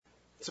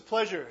It's a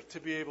pleasure to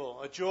be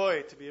able, a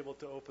joy to be able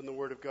to open the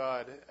Word of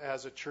God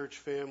as a church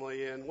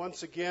family. And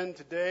once again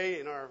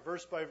today in our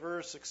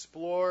verse-by-verse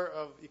explore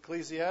of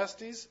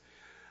Ecclesiastes,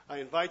 I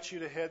invite you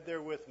to head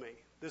there with me.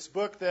 This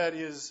book that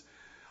is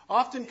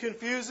often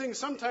confusing,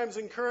 sometimes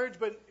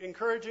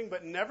encouraging,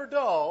 but never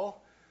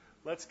dull.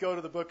 Let's go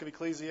to the book of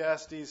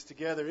Ecclesiastes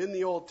together in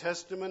the Old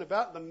Testament,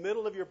 about the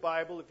middle of your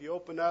Bible. If you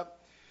open up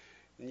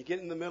and you get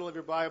in the middle of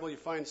your Bible, you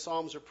find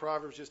Psalms or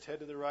Proverbs, just head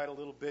to the right a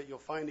little bit. You'll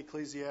find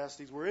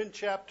Ecclesiastes. We're in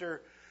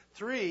chapter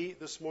 3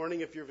 this morning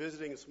if you're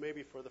visiting us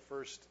maybe for the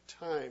first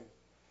time.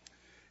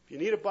 If you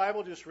need a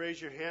Bible, just raise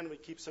your hand. We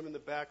keep some in the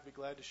back. We'd be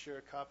glad to share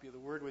a copy of the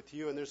Word with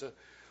you. And there's a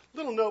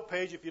little note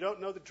page, if you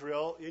don't know the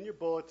drill, in your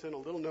bulletin, a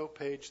little note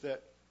page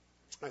that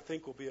I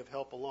think will be of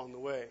help along the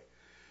way.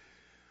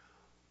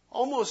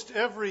 Almost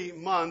every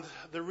month,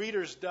 the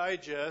Reader's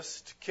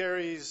Digest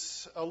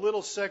carries a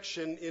little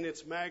section in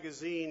its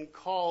magazine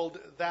called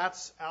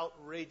That's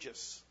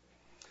Outrageous.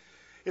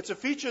 It's a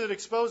feature that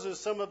exposes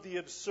some of the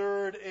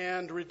absurd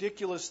and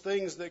ridiculous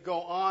things that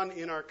go on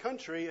in our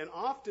country, and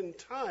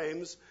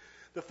oftentimes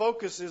the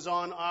focus is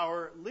on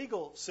our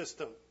legal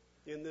system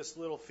in this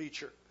little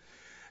feature.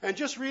 And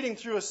just reading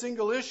through a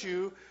single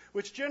issue,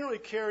 which generally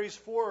carries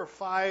 4 or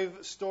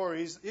 5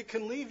 stories, it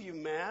can leave you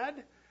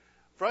mad,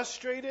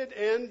 frustrated,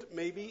 and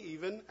maybe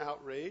even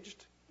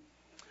outraged.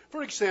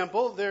 For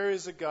example, there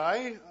is a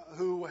guy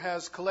who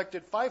has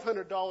collected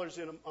 $500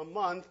 in a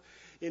month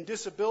in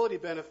disability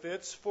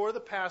benefits for the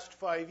past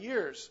 5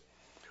 years.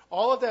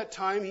 All of that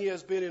time he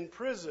has been in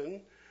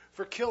prison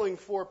for killing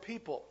 4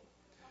 people.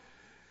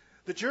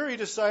 The jury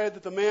decided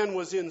that the man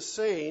was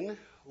insane.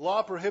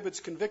 Law prohibits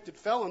convicted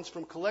felons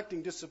from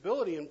collecting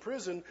disability in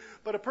prison,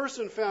 but a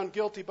person found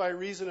guilty by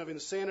reason of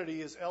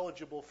insanity is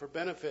eligible for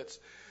benefits.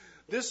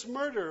 This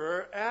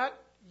murderer, at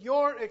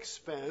your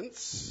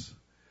expense,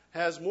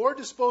 has more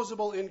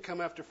disposable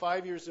income after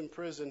 5 years in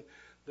prison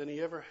than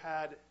he ever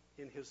had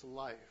in his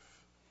life.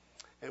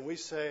 And we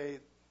say,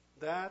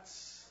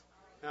 that's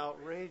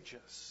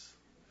outrageous.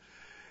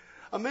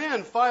 A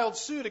man filed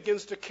suit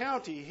against a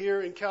county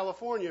here in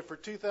California for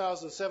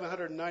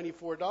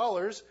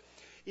 $2,794,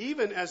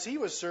 even as he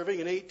was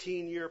serving an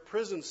 18-year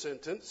prison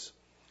sentence.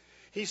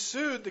 He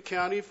sued the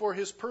county for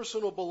his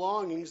personal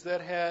belongings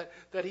that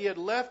he had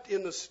left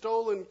in the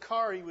stolen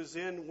car he was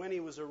in when he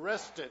was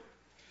arrested.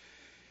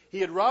 He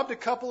had robbed a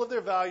couple of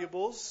their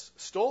valuables,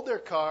 stole their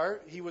car.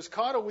 He was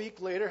caught a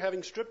week later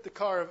having stripped the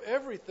car of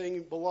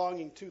everything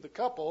belonging to the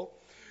couple.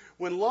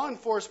 When law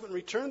enforcement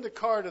returned the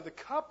car to the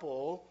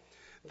couple,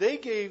 they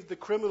gave the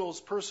criminal's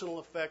personal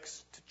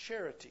effects to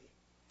charity.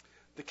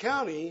 The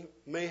county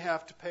may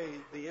have to pay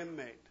the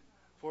inmate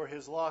for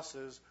his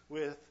losses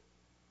with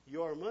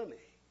your money.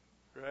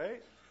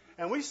 Right?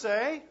 And we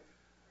say,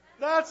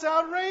 that's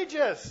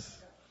outrageous.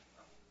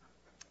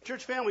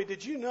 Church family,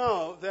 did you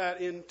know that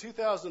in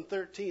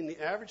 2013,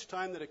 the average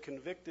time that a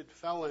convicted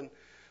felon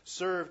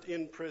served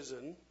in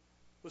prison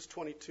was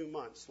 22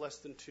 months, less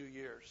than 2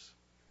 years?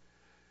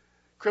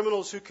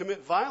 Criminals who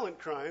commit violent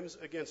crimes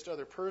against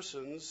other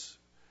persons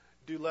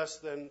do less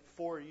than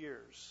 4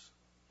 years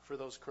for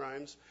those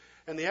crimes.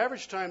 And the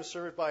average time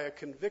served by a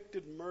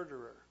convicted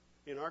murderer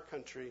in our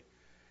country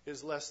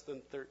is less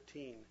than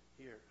 13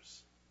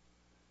 years.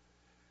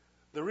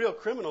 The real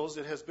criminals,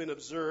 it has been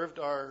observed,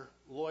 are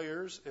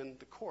lawyers and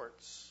the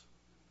courts.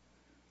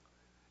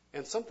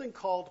 And something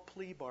called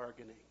plea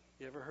bargaining.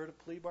 You ever heard of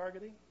plea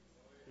bargaining?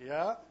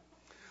 Yeah?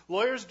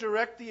 Lawyers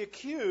direct the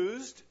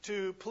accused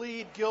to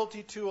plead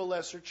guilty to a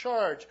lesser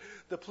charge.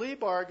 The plea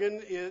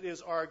bargain, it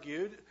is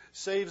argued,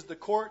 saves the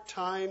court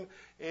time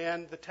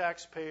and the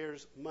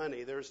taxpayers'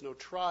 money. There is no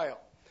trial.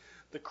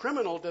 The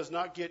criminal does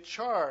not get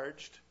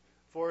charged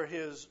for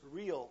his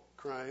real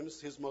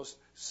crimes, his most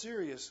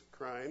serious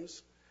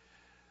crimes.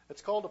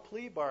 It's called a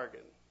plea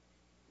bargain.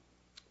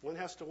 One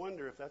has to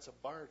wonder if that's a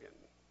bargain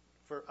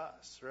for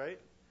us, right?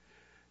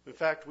 In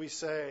fact, we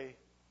say,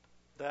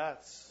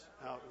 that's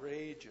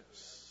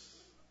outrageous.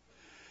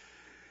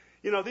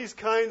 You know, these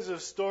kinds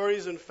of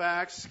stories and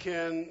facts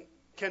can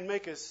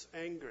make us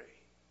angry,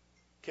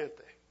 can't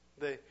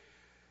they?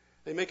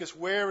 They make us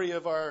wary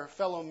of our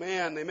fellow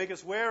man. They make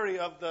us wary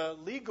of the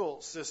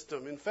legal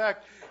system. In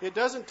fact, it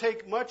doesn't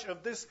take much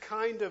of this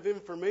kind of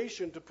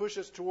information to push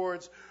us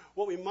towards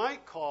what we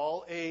might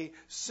call a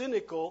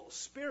cynical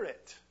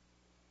spirit.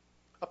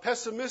 A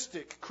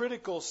pessimistic,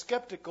 critical,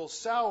 skeptical,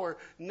 sour,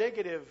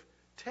 negative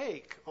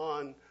take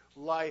on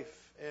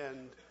life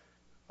and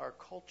our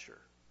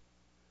culture.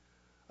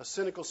 A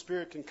cynical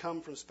spirit can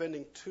come from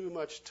spending too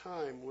much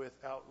time with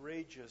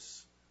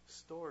outrageous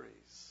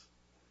stories.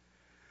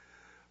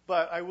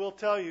 But I will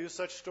tell you,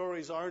 such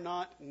stories are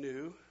not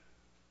new,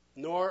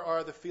 nor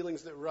are the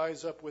feelings that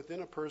rise up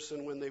within a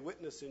person when they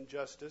witness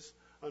injustice,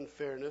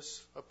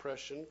 unfairness,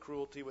 oppression,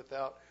 cruelty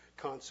without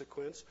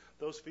consequence.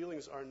 Those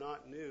feelings are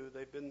not new.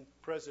 They've been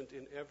present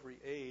in every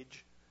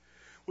age,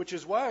 which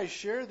is why I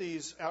share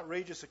these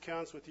outrageous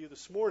accounts with you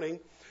this morning.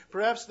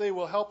 Perhaps they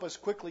will help us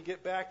quickly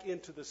get back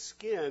into the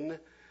skin,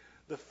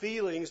 the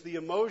feelings, the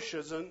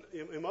emotions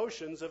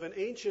of an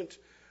ancient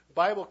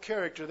Bible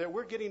character that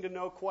we're getting to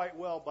know quite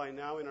well by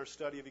now in our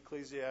study of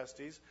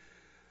Ecclesiastes.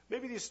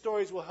 Maybe these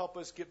stories will help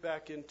us get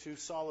back into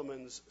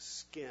Solomon's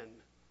skin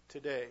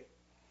today.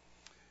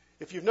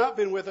 If you've not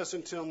been with us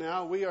until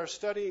now, we are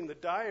studying the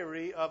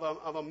diary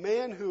of a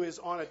man who is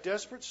on a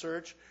desperate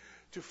search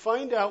to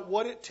find out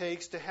what it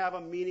takes to have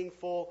a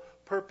meaningful,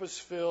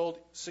 purpose-filled,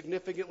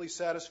 significantly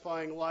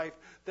satisfying life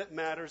that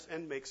matters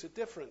and makes a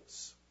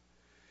difference.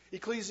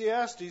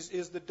 Ecclesiastes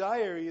is the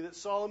diary that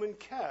Solomon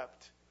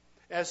kept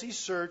as he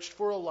searched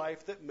for a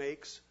life that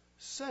makes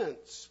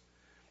sense,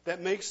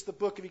 that makes the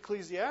book of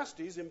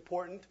Ecclesiastes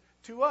important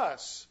to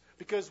us,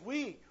 because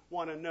we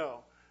want to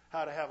know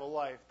how to have a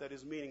life that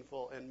is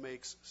meaningful and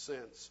makes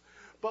sense.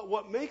 But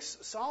what makes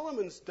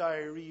Solomon's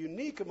diary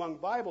unique among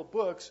Bible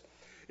books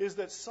is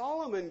that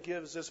Solomon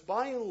gives us,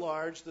 by and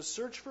large, the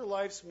search for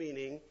life's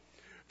meaning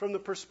from the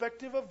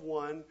perspective of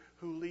one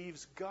who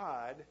leaves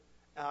God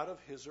out of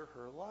his or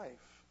her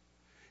life.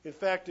 In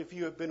fact, if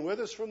you have been with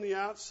us from the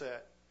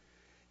outset,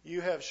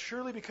 you have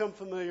surely become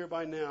familiar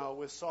by now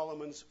with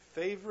Solomon's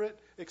favorite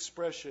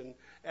expression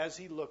as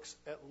he looks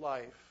at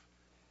life.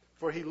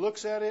 For he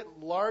looks at it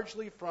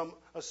largely from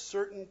a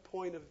certain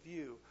point of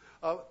view,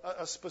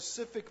 a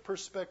specific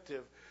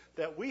perspective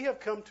that we have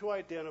come to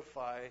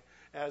identify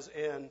as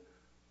an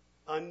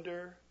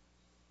under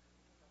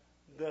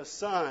the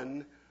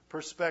sun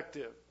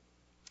perspective.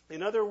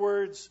 In other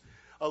words,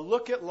 a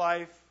look at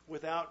life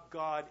without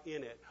God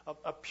in it,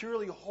 a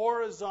purely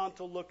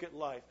horizontal look at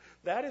life.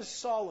 That is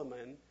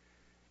Solomon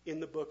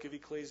in the book of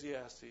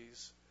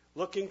Ecclesiastes,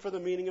 looking for the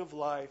meaning of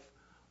life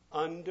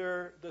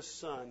under the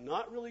sun,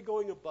 not really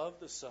going above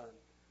the sun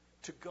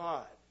to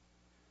God,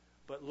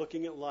 but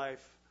looking at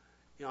life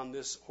on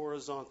this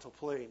horizontal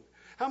plane.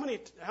 How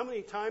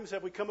many times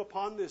have we come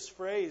upon this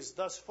phrase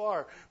thus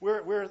far?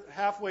 We're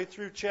halfway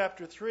through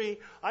chapter 3.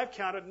 I've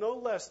counted no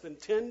less than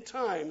 10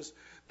 times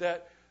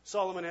that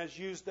Solomon has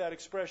used that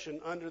expression,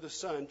 under the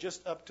sun,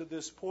 just up to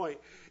this point.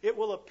 It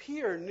will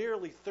appear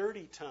nearly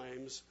 30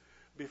 times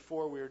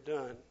before we're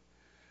done.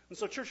 And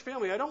so, church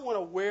family, I don't want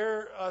to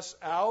wear us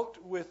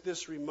out with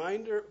this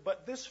reminder,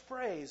 but this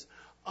phrase,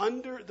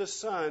 under the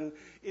sun,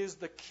 is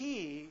the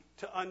key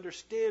to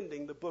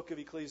understanding the book of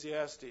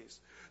Ecclesiastes.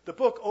 The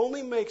book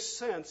only makes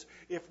sense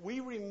if we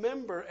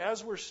remember,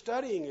 as we're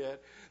studying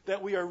it,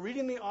 that we are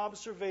reading the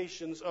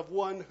observations of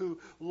one who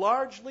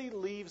largely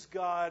leaves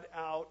God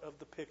out of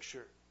the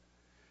picture.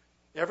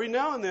 Every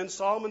now and then,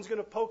 Solomon's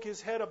going to poke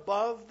his head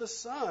above the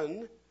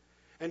sun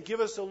and give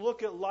us a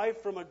look at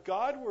life from a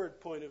Godward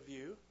point of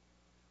view.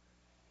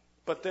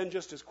 But then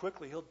just as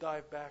quickly, he'll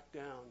dive back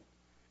down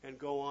and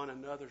go on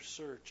another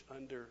search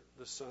under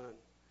the sun.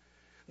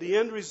 The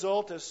end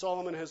result, as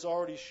Solomon has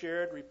already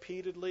shared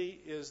repeatedly,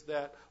 is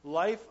that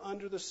life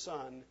under the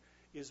sun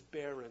is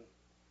barren.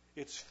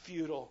 It's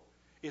futile.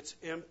 It's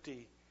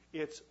empty.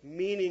 It's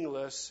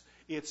meaningless.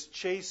 It's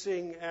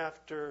chasing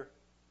after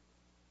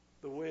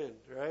the wind,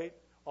 right?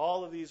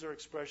 All of these are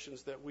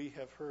expressions that we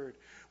have heard.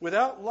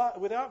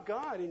 Without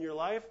God in your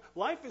life,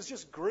 life is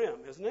just grim,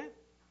 isn't it?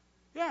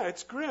 Yeah,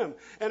 it's grim.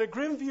 And a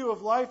grim view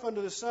of life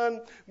under the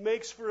sun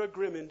makes for a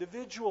grim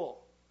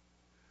individual.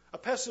 A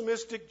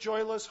pessimistic,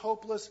 joyless,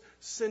 hopeless,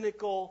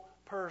 cynical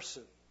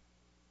person.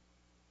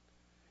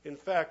 In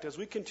fact, as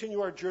we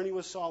continue our journey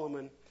with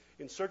Solomon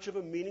in search of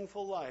a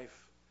meaningful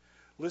life,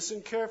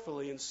 listen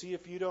carefully and see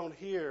if you don't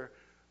hear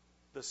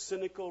the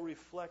cynical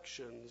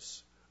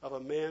reflections of a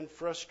man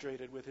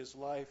frustrated with his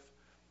life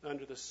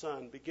under the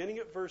sun, beginning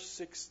at verse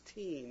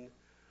 16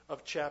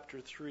 of chapter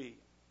 3.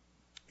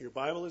 Your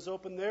Bible is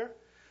open there?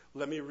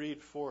 Let me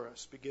read for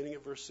us, beginning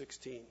at verse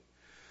 16.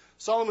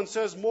 Solomon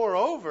says,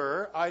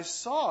 "Moreover, I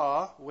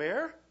saw,"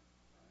 where?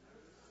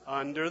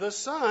 Under the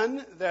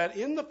sun, "that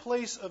in the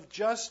place of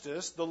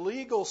justice, the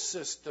legal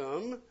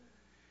system,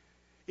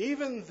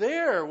 even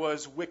there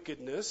was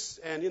wickedness,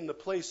 and in the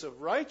place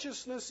of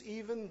righteousness,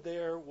 even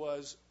there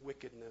was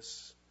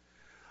wickedness.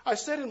 I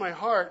said in my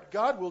heart,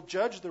 God will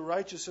judge the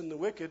righteous and the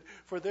wicked,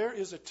 for there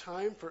is a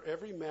time for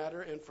every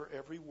matter and for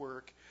every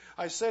work.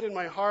 I said in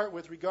my heart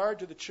with regard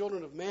to the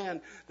children of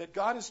man, that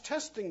God is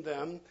testing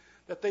them,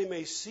 that they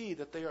may see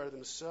that they are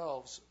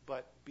themselves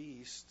but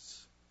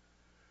beasts.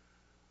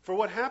 For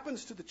what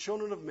happens to the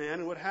children of man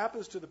and what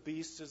happens to the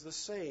beasts is the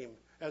same.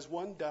 As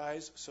one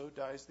dies, so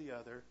dies the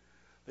other.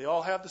 They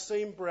all have the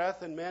same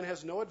breath, and man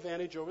has no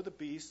advantage over the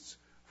beasts,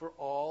 for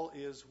all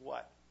is"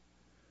 what?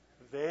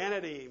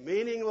 Vanity,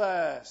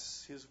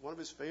 meaningless, one of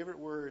his favorite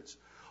words.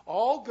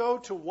 "All go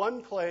to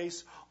one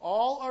place,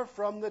 all are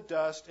from the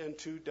dust, and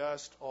to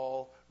dust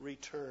all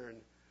return.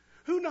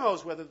 Who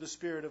knows whether the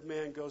spirit of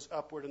man goes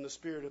upward and the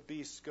spirit of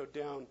beasts go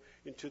down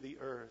into the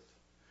earth?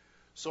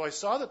 So I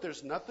saw that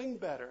there's nothing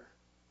better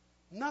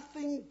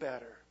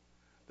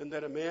than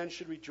that a man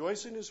should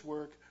rejoice in his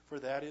work, for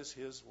that is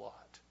his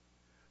lot.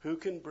 Who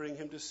can bring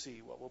him to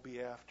see what will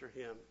be after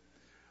him?"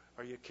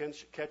 Are you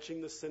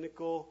catching the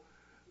cynical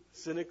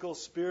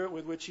spirit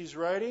with which he's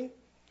writing?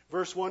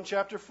 Verse 1,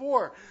 chapter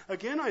 4.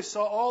 "Again I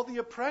saw all the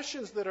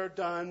oppressions that are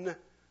done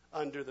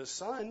under the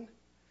sun.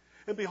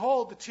 And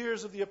behold, the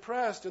tears of the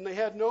oppressed, and they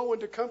had no one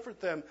to comfort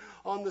them.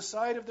 On the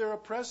side of their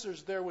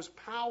oppressors there was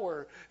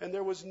power, and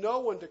there was no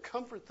one to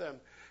comfort them.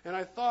 And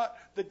I thought,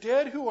 the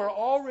dead who are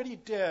already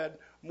dead,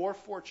 more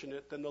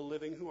fortunate than the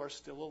living who are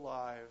still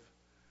alive.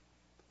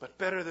 But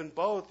better than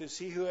both is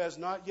he who has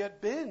not yet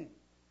been,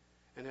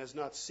 and has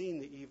not seen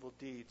the evil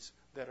deeds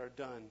that are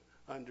done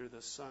under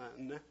the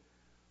sun.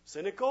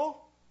 Cynical?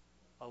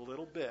 A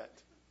little bit.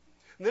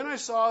 And then I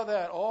saw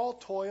that all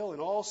toil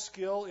and all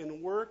skill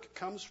in work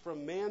comes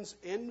from man's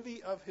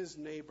envy of his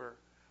neighbor.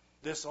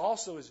 This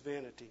also is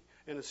vanity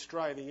and a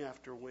striving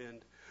after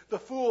wind. The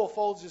fool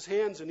folds his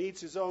hands and eats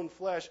his own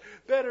flesh.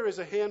 Better is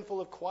a handful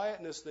of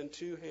quietness than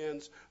 2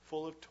 hands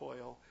full of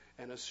toil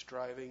and a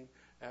striving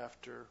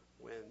after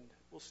wind.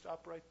 We'll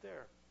stop right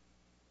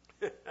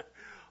there.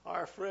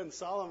 Our friend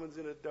Solomon's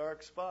in a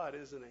dark spot,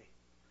 isn't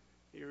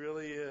he? He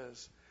really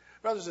is.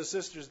 Brothers and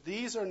sisters,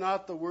 these are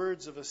not the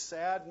words of a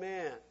sad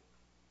man,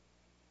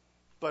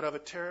 but of a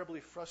terribly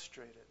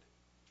frustrated,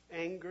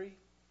 angry,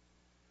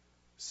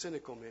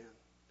 cynical man.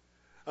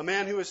 A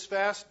man who is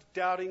fast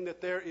doubting that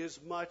there is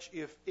much,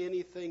 if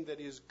anything, that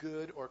is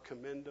good or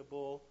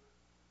commendable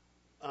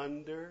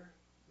under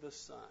the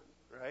sun.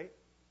 Right?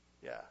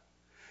 Yeah.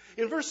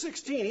 In verse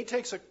 16, he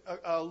takes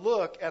a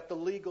look at the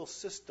legal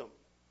system.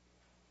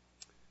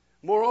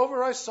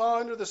 Moreover, I saw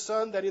under the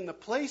sun that in the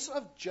place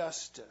of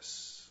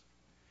justice,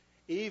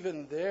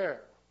 even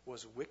there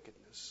was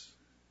wickedness.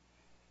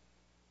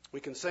 We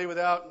can say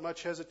without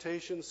much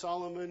hesitation,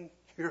 Solomon,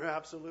 you're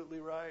absolutely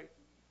right.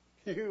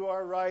 You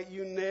are right.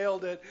 You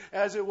nailed it.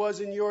 As it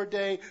was in your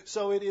day,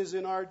 so it is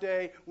in our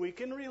day. We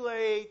can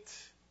relate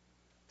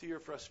to your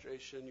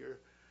frustration,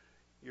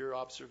 your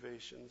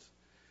observations.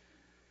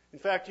 In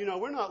fact,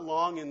 we're not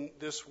long in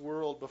this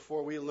world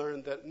before we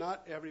learn that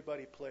not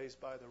everybody plays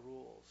by the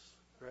rules,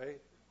 right?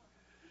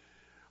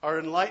 Our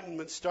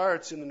enlightenment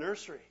starts in the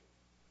nursery,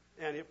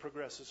 and it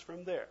progresses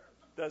from there,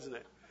 doesn't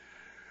it?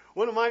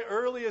 One of my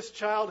earliest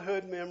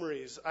childhood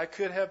memories, I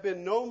could have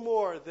been no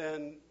more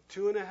than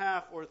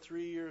 2.5 or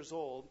 3 years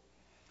old.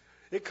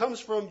 It comes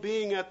from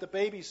being at the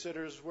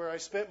babysitter's where I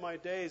spent my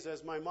days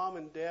as my mom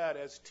and dad,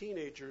 as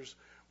teenagers,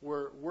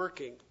 were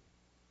working.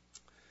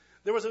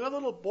 There was another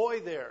little boy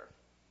there,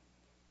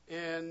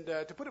 and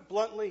to put it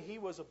bluntly, he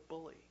was a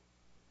bully.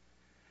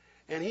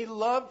 And he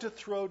loved to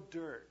throw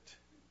dirt.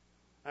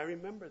 I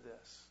remember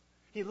this.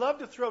 He loved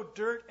to throw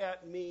dirt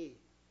at me.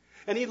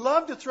 And he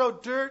loved to throw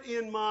dirt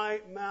in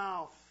my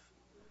mouth.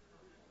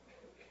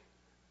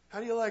 How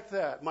do you like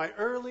that? My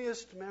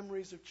earliest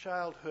memories of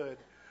childhood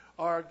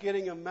are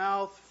getting a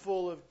mouth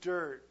full of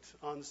dirt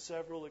on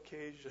several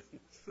occasions.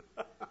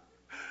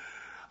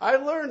 I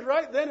learned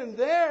right then and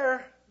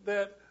there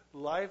that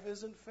life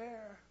isn't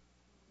fair.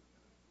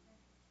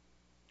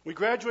 We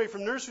graduate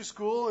from nursery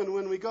school, and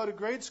when we go to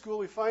grade school,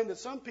 we find that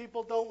some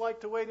people don't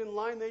like to wait in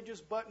line. They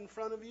just butt in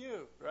front of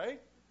you, right?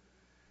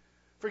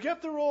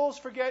 Forget the rules,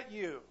 forget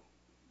you.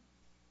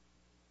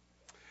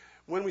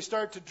 When we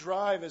start to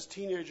drive as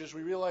teenagers,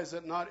 we realize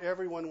that not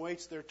everyone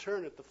waits their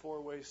turn at the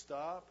 4-way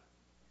stop.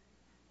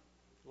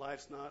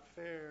 Life's not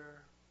fair,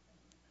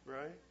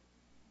 right?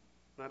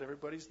 Not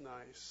everybody's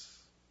nice.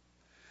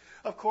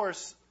 Of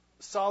course,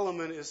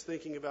 Solomon is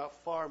thinking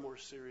about far more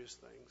serious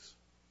things.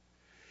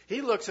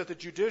 He looks at the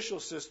judicial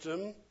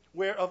system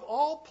where, of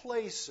all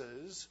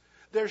places,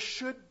 there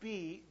should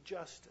be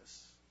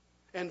justice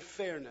and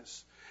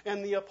fairness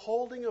and the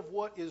upholding of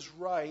what is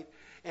right,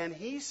 and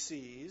he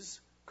sees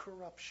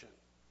corruption.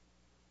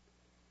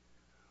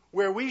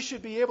 Where we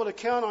should be able to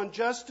count on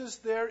justice,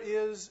 there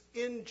is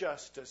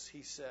injustice,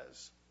 he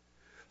says.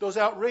 Those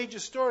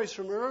outrageous stories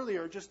from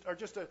earlier are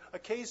just a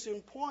case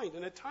in point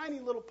and a tiny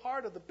little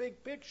part of the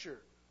big picture.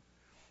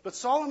 But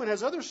Solomon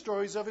has other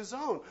stories of his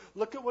own.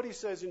 Look at what he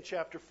says in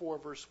chapter 4,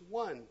 verse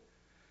 1.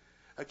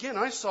 Again,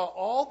 I saw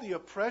all the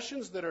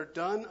oppressions that are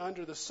done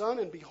under the sun,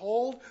 and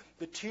behold,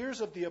 the tears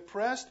of the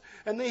oppressed,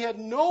 and they had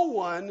no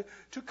one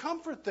to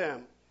comfort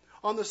them.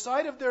 On the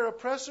side of their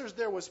oppressors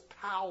there was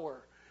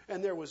power,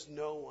 and there was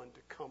no one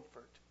to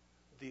comfort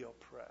the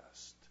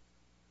oppressed.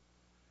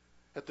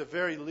 At the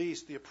very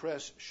least, the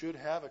oppressed should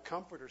have a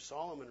comforter,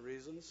 Solomon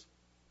reasons.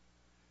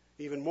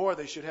 Even more,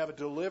 they should have a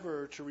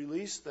deliverer to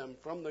release them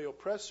from the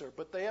oppressor,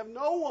 but they have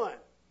no one.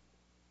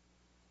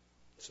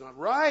 It's not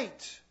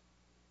right.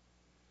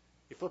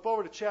 You flip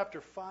over to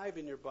chapter 5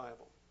 in your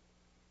Bible,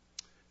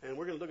 and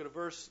we're going to look at a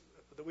verse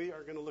that we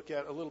are going to look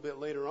at a little bit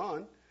later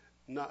on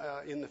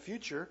in the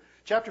future.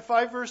 Chapter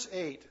 5, verse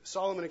 8,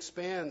 Solomon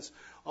expands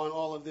on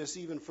all of this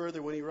even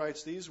further when he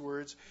writes these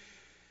words.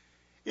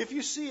 If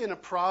you see in a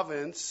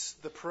province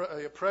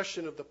the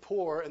oppression of the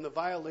poor and the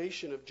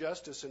violation of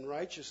justice and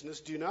righteousness,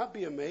 do not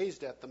be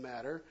amazed at the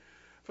matter,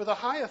 for the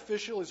high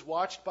official is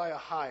watched by a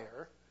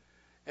higher,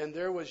 and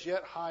there was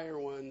yet higher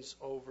ones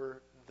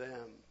over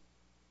them.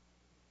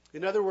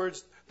 In other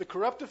words, the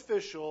corrupt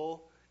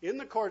official in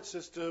the court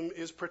system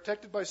is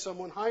protected by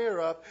someone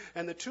higher up,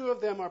 and the two of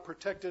them are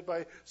protected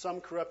by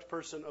some corrupt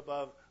person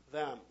above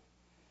them.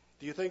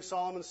 Do you think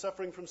Solomon's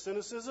suffering from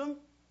cynicism?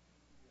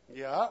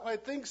 Yeah, I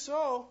think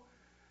so.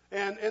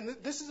 And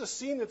this is a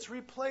scene that's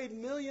replayed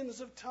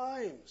millions of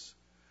times.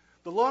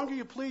 The longer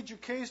you plead your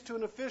case to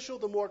an official,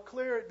 the more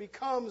clear it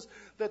becomes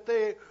that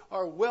they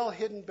are well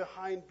hidden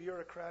behind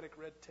bureaucratic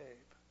red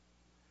tape.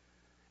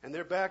 And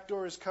their back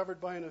door is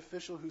covered by an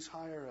official who's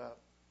higher up.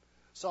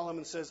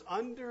 Solomon says,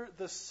 under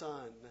the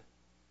sun,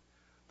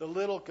 the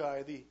little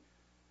guy,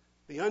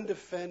 the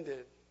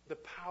undefended, the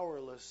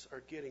powerless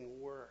are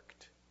getting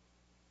worked.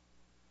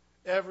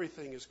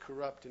 Everything is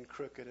corrupt and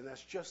crooked, and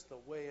that's just the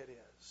way it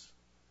is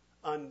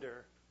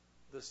under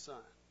the sun.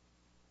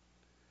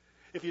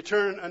 If you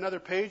turn another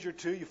page or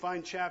two, you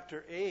find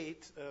chapter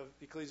 8 of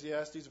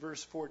Ecclesiastes,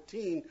 verse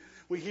 14.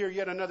 We hear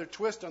yet another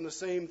twist on the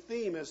same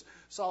theme, as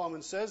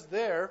Solomon says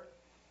there.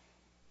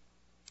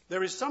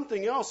 There is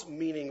something else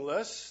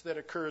meaningless that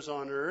occurs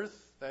on earth,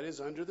 that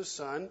is under the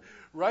sun.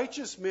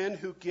 Righteous men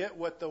who get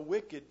what the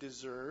wicked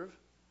deserve,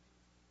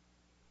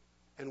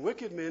 and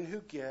wicked men who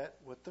get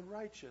what the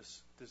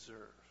righteous deserve.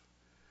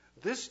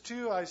 This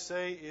too, I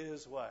say,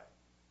 is what?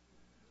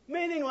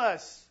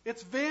 Meaningless.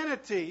 It's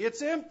vanity.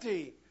 It's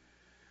empty.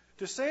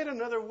 To say it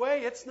another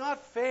way, it's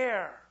not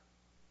fair.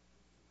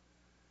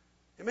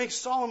 It makes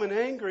Solomon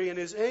angry, and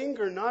his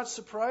anger, not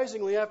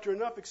surprisingly, after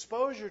enough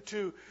exposure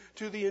to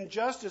the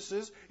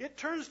injustices, it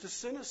turns to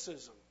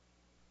cynicism,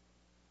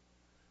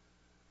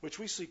 which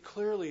we see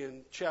clearly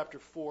in chapter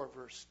 4,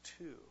 verse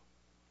 2.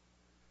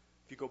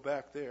 If you go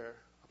back there,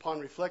 upon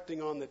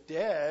reflecting on the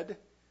dead,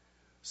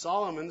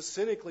 Solomon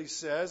cynically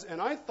says,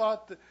 And I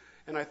thought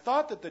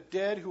that the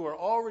dead who are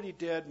already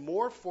dead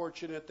more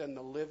fortunate than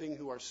the living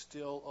who are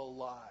still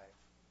alive.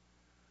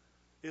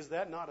 Is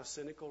that not a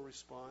cynical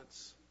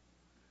response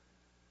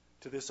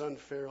to this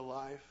unfair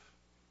life?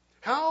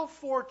 How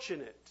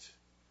fortunate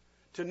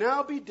to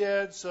now be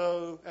dead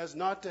so as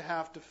not to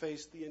have to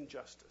face the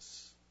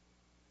injustice.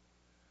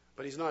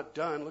 But he's not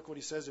done. Look what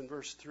he says in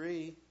verse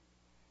 3.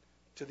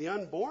 To the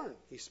unborn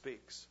he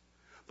speaks.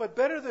 But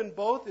better than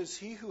both is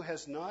he who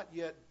has not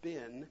yet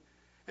been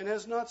and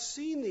has not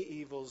seen the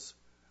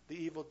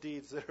evil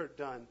deeds that are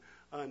done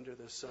under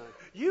the sun.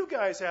 You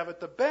guys have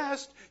it the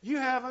best. You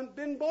haven't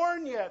been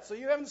born yet, so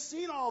you haven't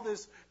seen all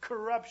this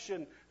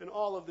corruption and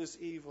all of this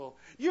evil.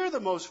 You're the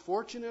most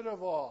fortunate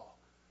of all.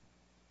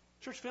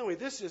 Church family,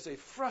 this is a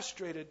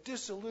frustrated,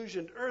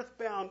 disillusioned,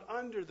 earthbound,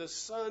 under the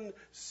sun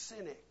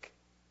cynic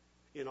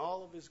in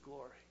all of his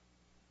glory.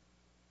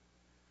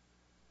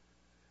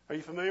 Are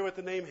you familiar with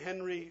the name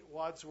Henry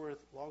Wadsworth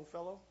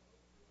Longfellow?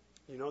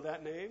 You know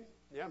that name?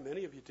 Yeah,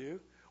 many of you do.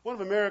 One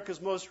of America's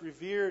most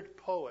revered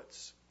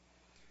poets.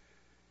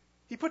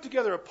 He put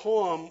together a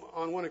poem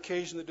on one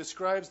occasion that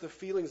describes the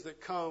feelings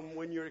that come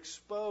when you're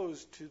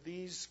exposed to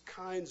these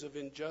kinds of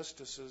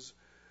injustices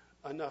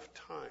enough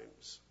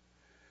times.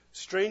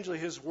 Strangely,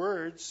 his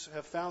words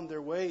have found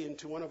their way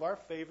into one of our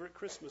favorite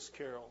Christmas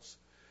carols.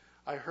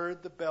 I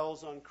heard the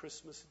bells on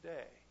Christmas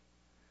Day.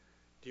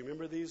 Do you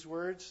remember these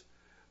words?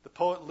 The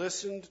poet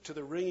listened to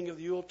the ringing of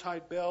the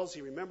Yuletide bells.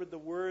 He remembered the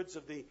words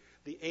of the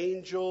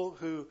angel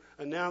who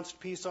announced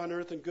peace on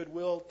earth and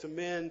goodwill to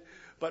men,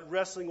 but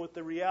wrestling with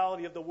the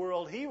reality of the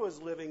world he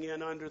was living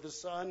in under the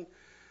sun.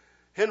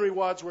 Henry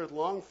Wadsworth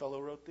Longfellow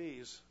wrote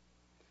these.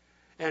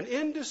 And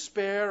in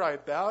despair I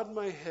bowed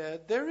my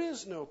head. There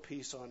is no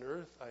peace on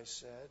earth, I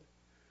said,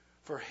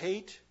 for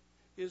hate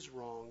is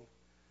wrong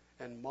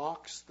and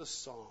mocks the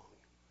song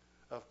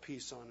of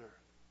peace on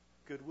earth,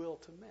 goodwill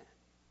to men.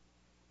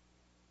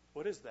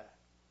 What is that?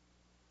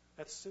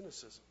 That's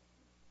cynicism,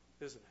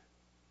 isn't it?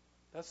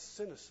 That's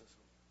cynicism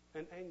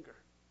and anger.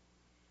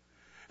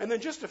 And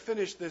then just to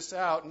finish this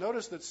out,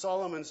 notice that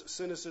Solomon's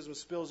cynicism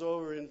spills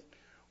over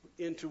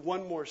into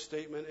one more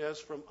statement, as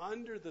from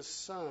under the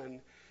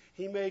sun,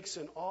 he makes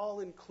an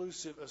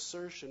all-inclusive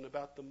assertion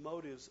about the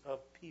motives of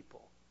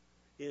people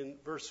in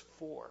verse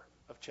 4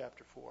 of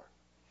chapter 4.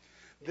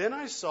 Then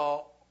I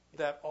saw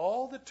that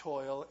all the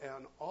toil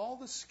and all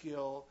the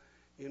skill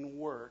in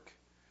work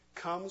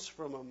comes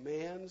from a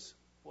man's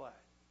what?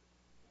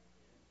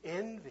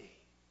 Envy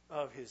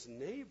of his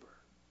neighbor.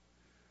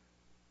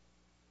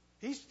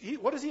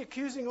 What is he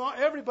accusing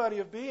everybody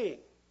of being?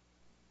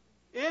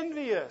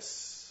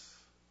 Envious.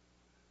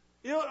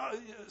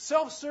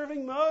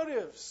 Self-serving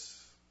motives.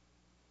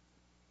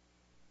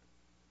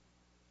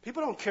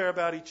 People don't care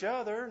about each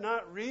other.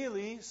 Not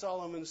really,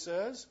 Solomon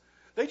says.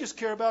 They just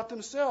care about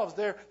themselves.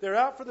 They're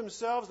out for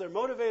themselves. They're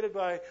motivated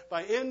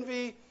by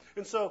envy.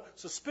 And so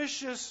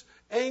suspicious,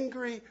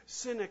 angry,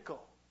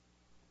 cynical.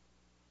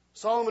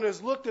 Solomon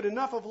has looked at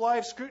enough of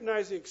life,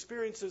 scrutinized the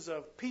experiences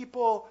of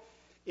people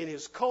in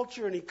his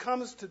culture, and he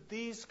comes to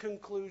these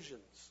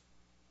conclusions.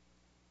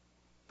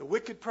 The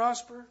wicked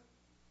prosper,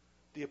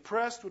 the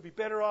oppressed would be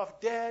better off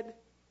dead,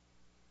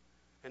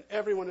 and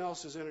everyone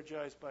else is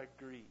energized by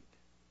greed.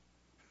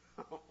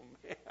 Oh,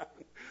 man.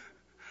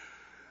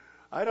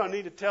 I don't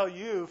need to tell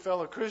you,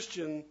 fellow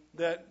Christian,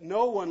 that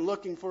no one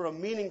looking for a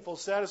meaningful,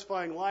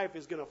 satisfying life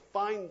is going to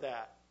find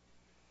that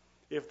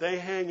if they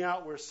hang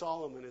out where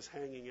Solomon is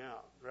hanging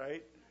out,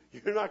 right?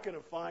 You're not going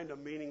to find a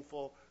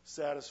meaningful,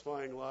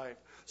 satisfying life.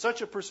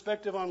 Such a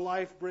perspective on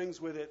life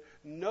brings with it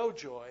no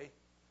joy,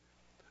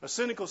 A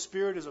cynical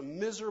spirit is a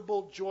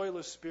miserable,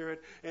 joyless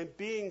spirit, and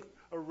being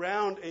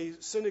around a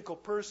cynical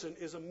person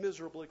is a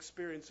miserable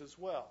experience as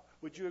well.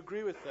 Would you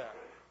agree with that?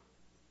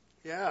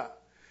 Yeah.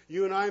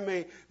 You and I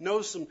may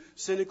know some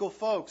cynical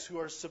folks who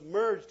are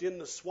submerged in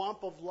the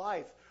swamp of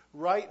life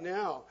right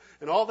now,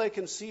 and all they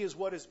can see is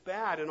what is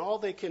bad, and all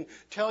they can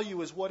tell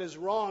you is what is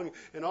wrong,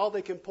 and all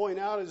they can point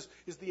out is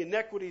the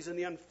inequities and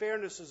the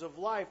unfairnesses of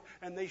life,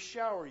 and they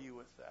shower you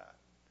with that.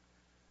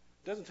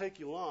 It doesn't take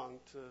you long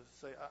to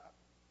say,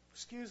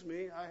 excuse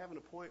me, I have an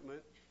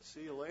appointment.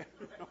 See you later.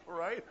 All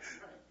right?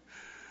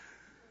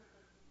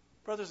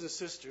 Brothers and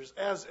sisters,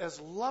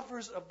 as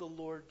lovers of the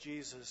Lord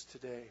Jesus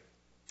today,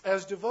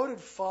 as devoted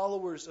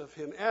followers of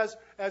Him, as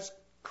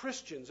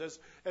Christians,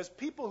 as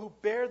people who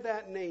bear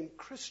that name,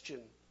 Christian,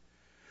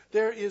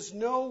 there is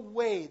no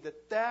way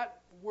that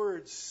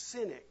word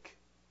cynic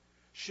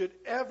should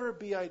ever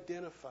be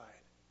identified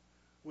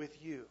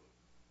with you,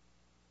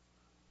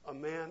 a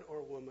man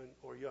or woman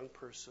or young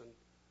person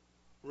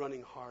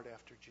running hard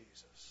after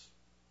Jesus.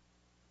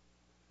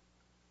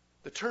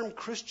 The term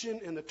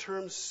Christian and the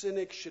term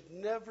cynic should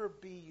never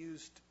be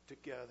used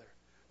together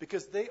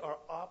because they are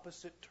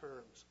opposite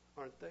terms,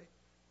 aren't they?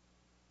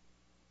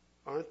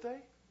 Aren't they?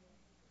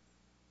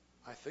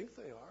 I think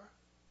they are.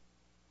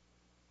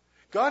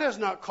 God has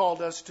not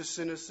called us to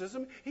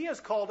cynicism. He has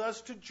called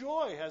us to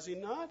joy, has He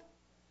not?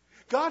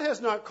 God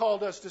has not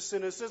called us to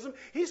cynicism.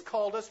 He's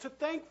called us to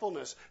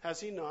thankfulness,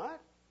 has He not?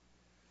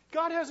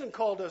 God hasn't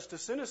called us to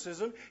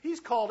cynicism. He's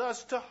called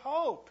us to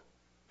hope,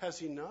 has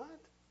He not?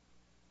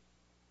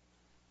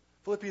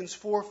 Philippians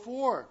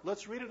 4:4.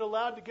 Let's read it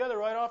aloud together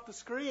right off the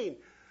screen.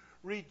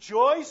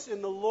 Rejoice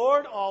in the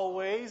Lord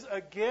always.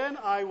 Again,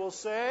 I will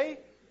say,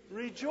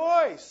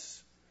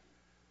 rejoice.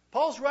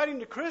 Paul's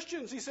writing to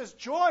Christians. He says,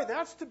 joy,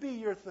 that's to be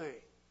your thing.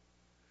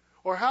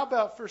 Or how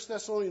about 1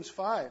 Thessalonians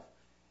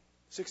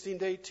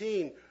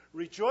 5:16-18?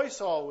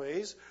 Rejoice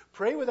always,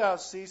 pray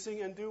without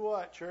ceasing, and do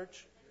what,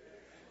 church?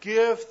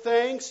 Give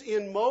thanks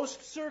in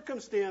most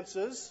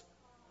circumstances.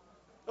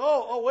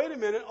 Wait a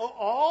minute.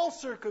 All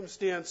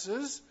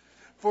circumstances.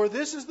 For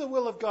this is the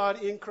will of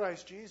God in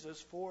Christ Jesus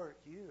for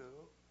you.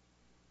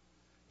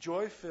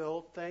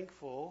 Joy-filled,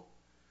 thankful.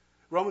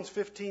 Romans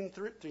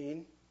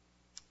 15:13.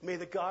 May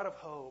the God of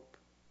hope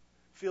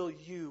fill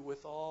you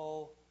with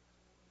all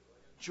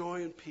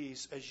joy and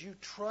peace as you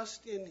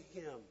trust in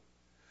Him,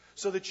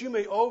 so that you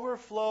may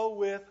overflow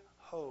with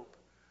hope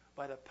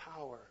by the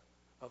power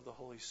of the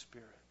Holy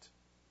Spirit.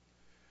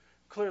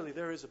 Clearly,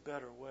 there is a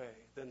better way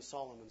than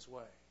Solomon's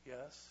way,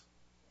 yes?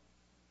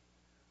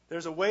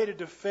 There's a way to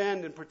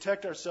defend and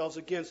protect ourselves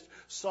against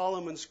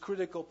Solomon's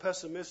critical,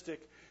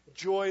 pessimistic,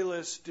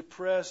 joyless,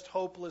 depressed,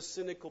 hopeless,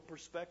 cynical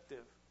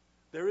perspective.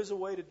 There is a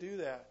way to do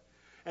that.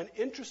 And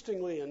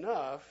interestingly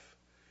enough,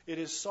 it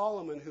is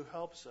Solomon who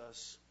helps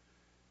us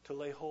to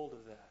lay hold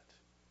of that.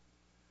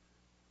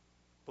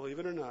 Believe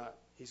it or not,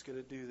 he's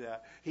going to do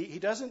that. He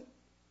doesn't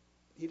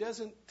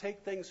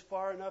take things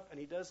far enough, and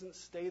he doesn't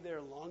stay there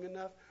long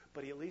enough,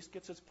 but he at least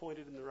gets us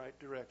pointed in the right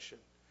direction.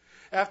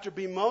 After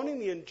bemoaning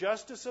the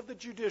injustice of the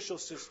judicial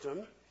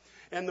system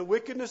and the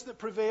wickedness that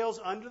prevails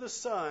under the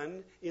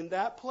sun in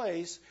that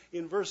place,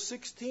 in verse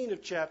 16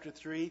 of chapter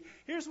 3,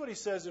 here's what he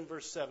says in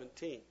verse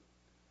 17.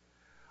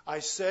 I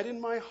said in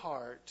my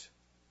heart,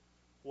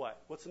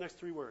 what? What's the next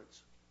three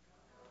words?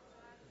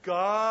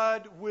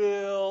 God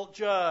will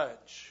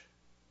judge.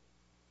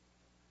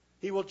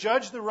 He will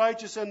judge the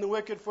righteous and the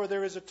wicked, for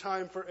there is a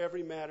time for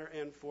every matter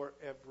and for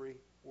every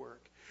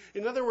work.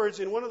 In other words,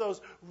 in one of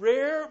those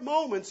rare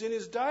moments in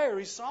his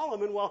diary,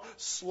 Solomon, while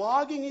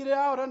slogging it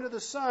out under the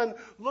sun,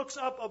 looks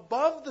up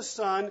above the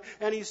sun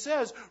and he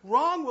says,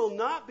 wrong will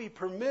not be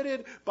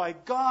permitted by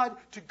God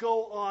to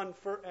go on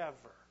forever.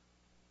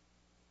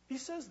 He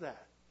says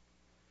that.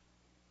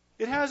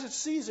 It has its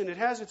season. It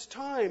has its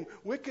time.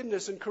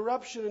 Wickedness and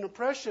corruption and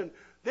oppression,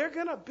 they're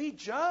going to be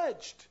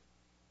judged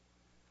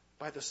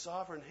by the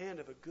sovereign hand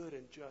of a good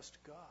and just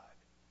God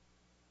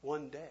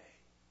one day.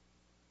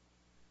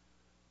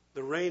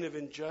 The reign of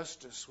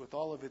injustice with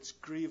all of its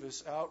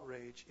grievous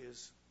outrage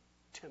is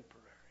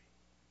temporary.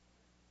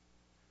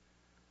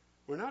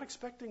 We're not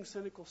expecting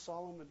cynical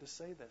Solomon to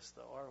say this,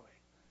 though, are we?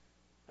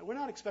 And we're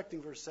not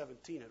expecting verse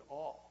 17 at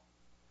all.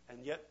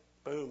 And yet,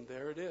 boom,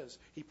 there it is.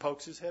 He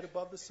pokes his head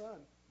above the sun.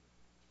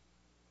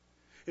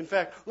 In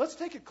fact, let's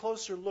take a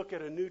closer look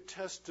at a New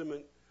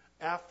Testament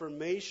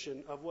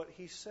affirmation of what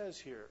he says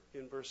here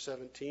in verse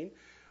 17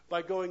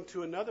 by going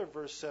to another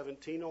verse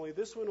 17, only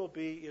this one will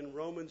be in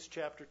Romans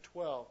chapter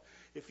 12.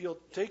 If you'll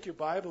take your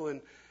Bible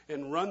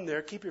and run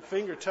there, keep your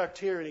finger tucked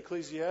here in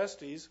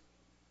Ecclesiastes.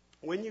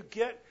 When you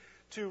get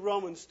to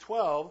Romans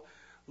 12,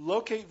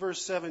 locate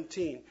verse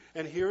 17.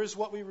 And here is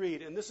what we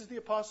read. And this is the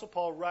Apostle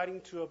Paul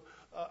writing to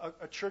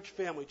a church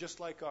family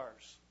just like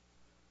ours.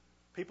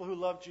 People who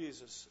love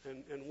Jesus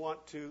and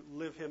want to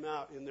live Him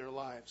out in their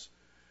lives.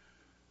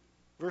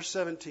 Verse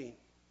 17.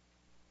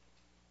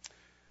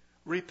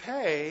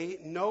 Repay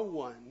no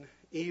one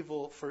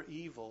evil for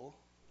evil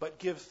but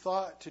give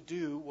thought to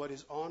do what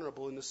is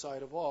honorable in the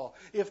sight of all.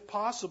 If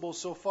possible,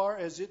 so far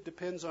as it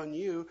depends on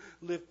you,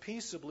 live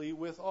peaceably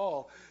with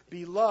all.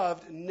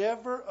 Beloved,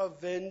 never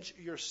avenge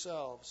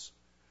yourselves,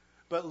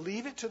 but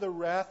leave it to the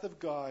wrath of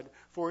God,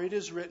 for it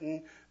is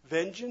written,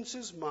 vengeance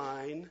is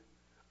mine,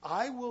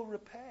 I will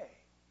repay,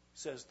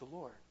 says the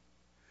Lord.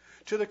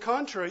 To the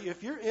contrary,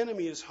 if your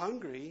enemy is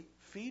hungry,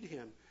 feed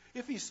him.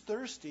 If he's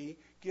thirsty,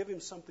 give him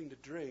something to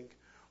drink.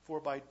 For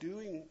by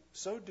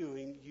so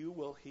doing, you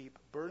will heap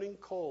burning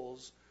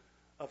coals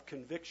of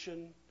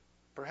conviction,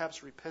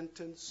 perhaps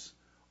repentance,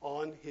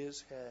 on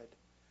his head.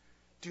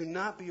 Do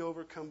not be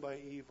overcome by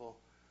evil,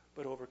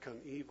 but overcome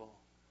evil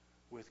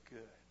with good.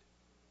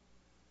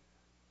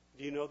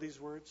 Do you know these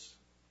words?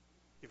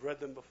 You've read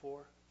them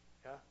before?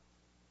 Yeah?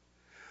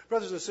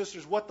 Brothers and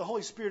sisters, what the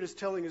Holy Spirit is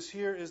telling us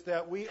here is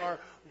that we are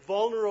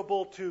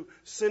vulnerable to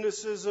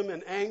cynicism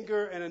and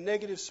anger and a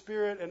negative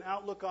spirit and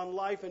outlook on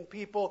life and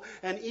people,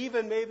 and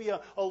even maybe a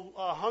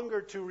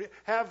hunger to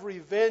have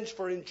revenge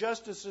for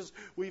injustices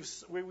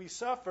we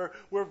suffer.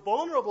 We're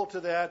vulnerable to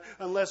that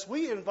unless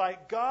we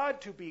invite God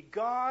to be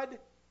God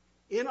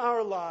in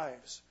our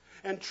lives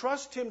and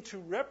trust Him to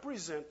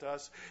represent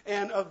us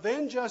and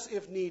avenge us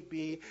if need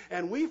be,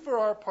 and we, for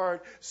our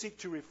part, seek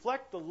to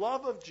reflect the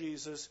love of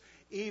Jesus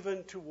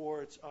even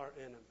towards our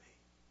enemy.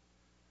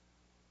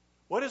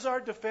 What is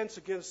our defense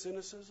against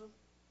cynicism?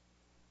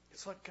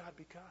 It's let God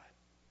be God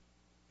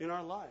in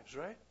our lives,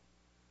 right?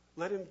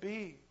 Let Him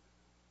be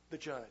the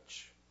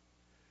judge.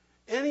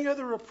 Any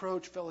other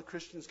approach, fellow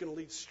Christian, is going to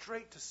lead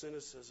straight to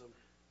cynicism,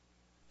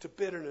 to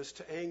bitterness,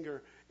 to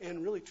anger,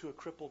 and really to a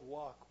crippled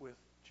walk with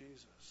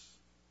Jesus.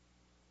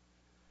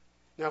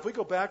 Now, if we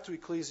go back to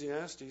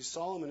Ecclesiastes,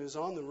 Solomon is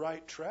on the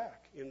right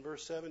track in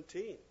verse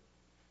 17.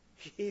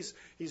 He's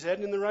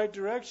heading in the right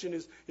direction.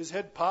 His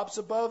head pops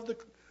above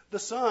the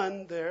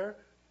sun there.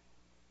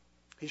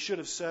 He should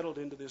have settled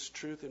into this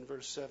truth in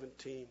verse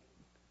 17,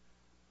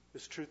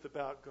 this truth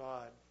about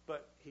God,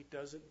 but he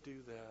doesn't do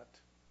that.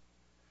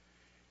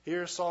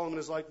 Here Solomon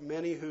is like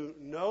many who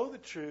know the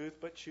truth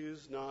but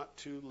choose not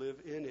to live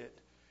in it.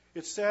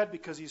 It's sad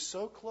because he's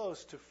so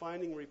close to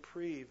finding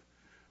reprieve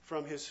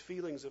from his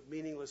feelings of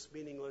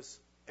meaningless,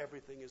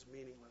 everything is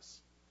meaningless.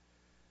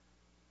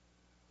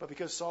 But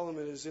because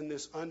Solomon is in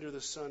this under the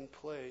sun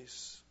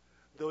place,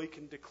 though he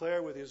can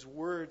declare with his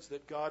words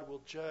that God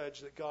will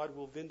judge, that God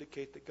will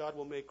vindicate, that God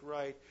will make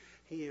right,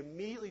 he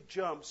immediately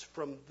jumps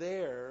from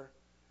there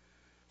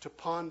to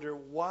ponder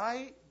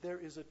why there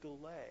is a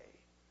delay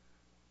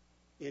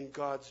in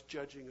God's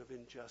judging of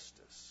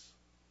injustice.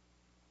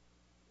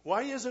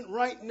 Why isn't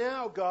right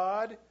now,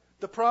 God,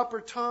 the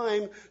proper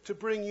time to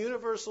bring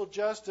universal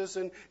justice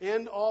and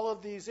end all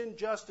of these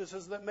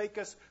injustices that make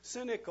us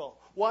cynical?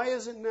 Why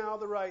isn't now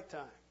the right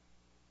time?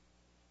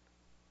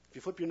 If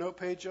you flip your note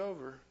page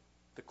over,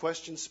 the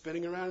question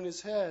spinning around in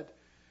his head,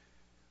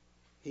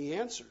 he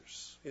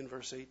answers in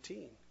verse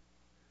 18.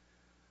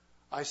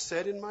 I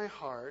said in my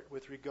heart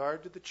with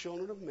regard to the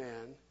children of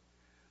man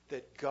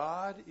that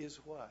God is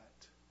what?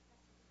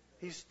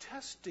 He's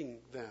testing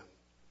them,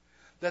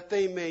 that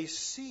they may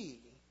see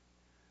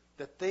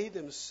that they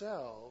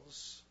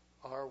themselves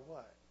are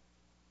what?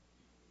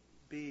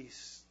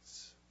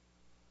 Beasts.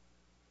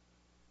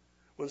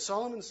 When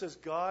Solomon says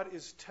God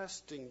is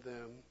testing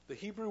them, the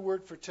Hebrew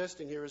word for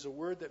testing here is a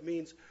word that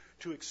means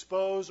to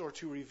expose or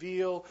to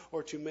reveal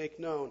or to make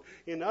known.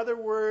 In other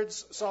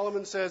words,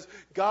 Solomon says,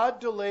 God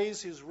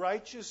delays his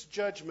righteous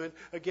judgment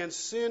against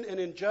sin and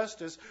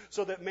injustice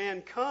so that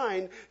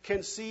mankind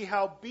can see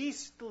how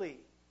beastly,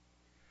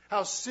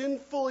 how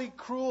sinfully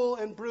cruel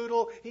and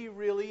brutal he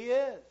really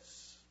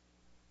is.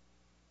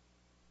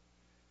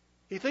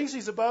 He thinks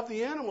he's above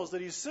the animals,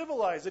 that he's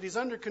civilized, that he's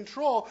under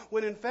control,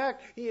 when in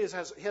fact he has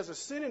a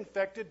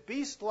sin-infected,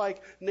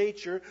 beast-like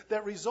nature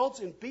that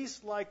results in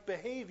beast-like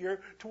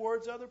behavior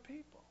towards other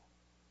people.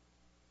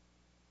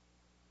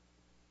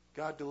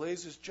 God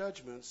delays his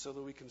judgment so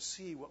that we can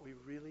see what we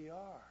really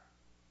are.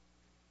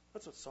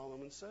 That's what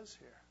Solomon says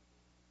here.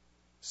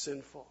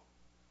 Sinful,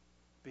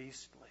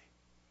 beastly.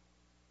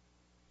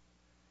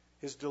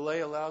 His delay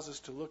allows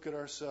us to look at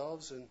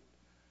ourselves and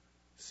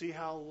see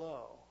how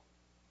low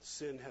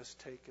sin has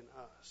taken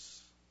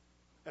us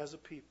as a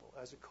people,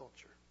 as a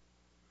culture.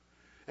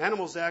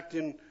 Animals act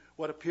in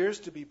what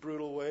appears to be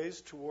brutal ways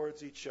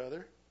towards each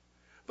other,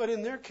 but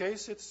in their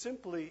case it's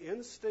simply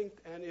instinct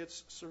and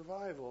it's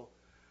survival.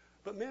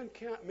 But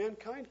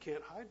mankind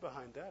can't hide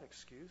behind that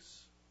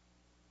excuse.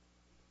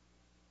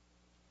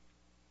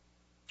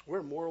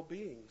 We're moral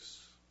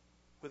beings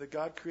with a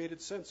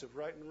God-created sense of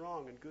right and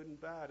wrong and good and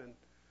bad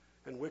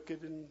and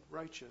wicked and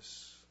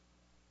righteous.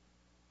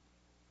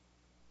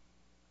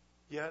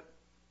 Yet,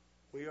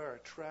 we are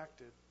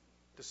attracted,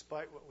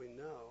 despite what we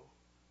know,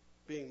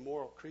 being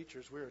moral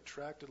creatures, we're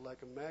attracted like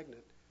a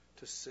magnet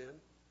to sin,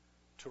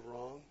 to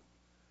wrong,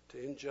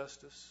 to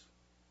injustice,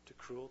 to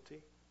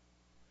cruelty.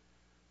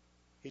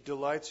 He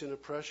delights in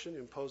oppression,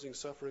 imposing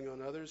suffering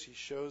on others. He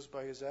shows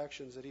by his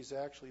actions that he's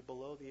actually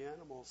below the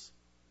animals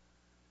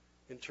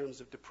in terms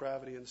of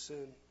depravity and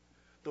sin.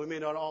 Though we may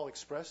not all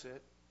express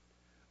it,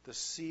 the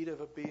seed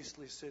of a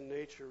beastly sin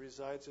nature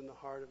resides in the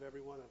heart of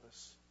every one of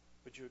us.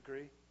 Would you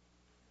agree?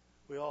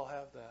 We all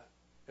have that.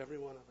 Every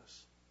one of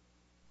us.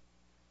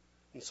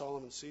 And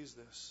Solomon sees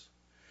this.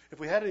 If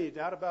we had any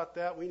doubt about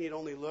that, we need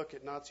only look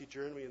at Nazi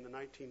Germany in the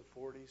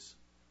 1940s,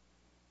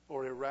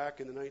 or Iraq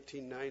in the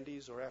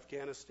 1990s, or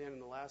Afghanistan in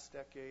the last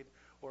decade,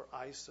 or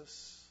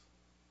ISIS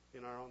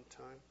in our own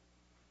time,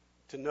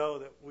 to know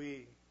that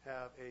we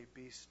have a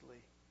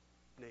beastly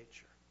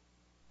nature.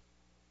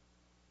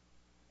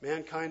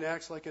 Mankind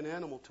acts like an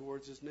animal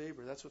towards his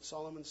neighbor. That's what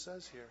Solomon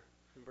says here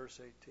in verse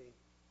 18.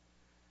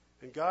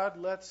 And God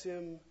lets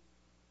him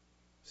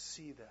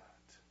see that.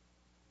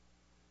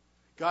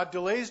 God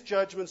delays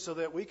judgment so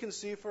that we can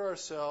see for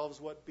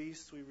ourselves what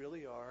beasts we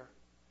really are.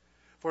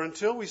 For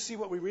until we see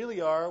what we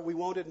really are, we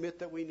won't admit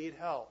that we need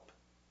help.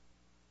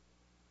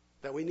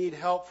 That we need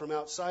help from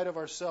outside of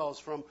ourselves,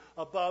 from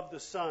above the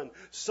sun.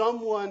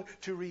 Someone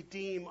to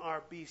redeem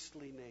our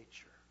beastly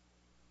nature.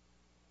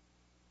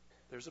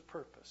 There's a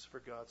purpose for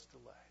God's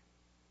delay.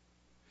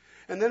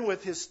 And then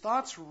with his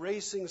thoughts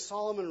racing,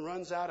 Solomon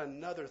runs out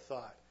another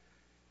thought.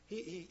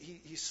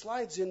 He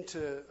slides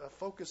into a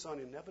focus on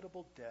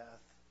inevitable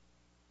death.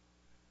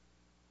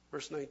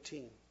 Verse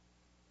 19.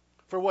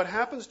 For what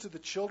happens to the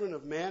children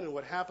of man and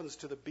what happens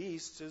to the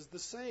beasts is the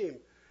same.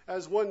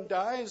 As one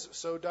dies,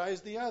 so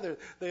dies the other.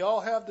 They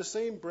all have the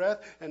same breath,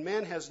 and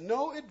man has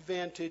no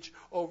advantage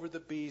over the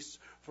beasts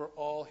for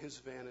all his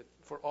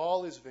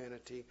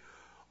vanity.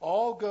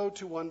 All go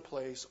to one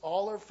place.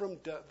 All are from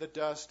the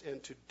dust,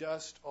 and to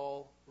dust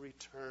all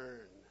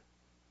return.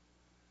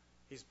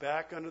 He's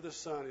back under the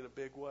sun in a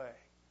big way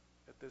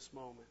at this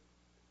moment.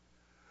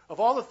 Of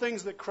all the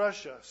things that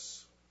crush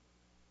us,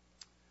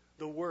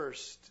 the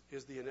worst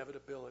is the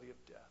inevitability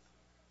of death.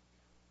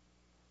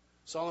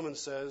 Solomon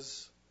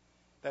says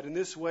that in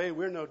this way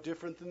we're no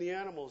different than the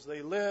animals.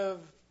 They live,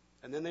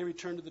 and then they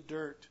return to the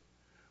dirt.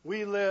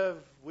 We live,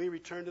 we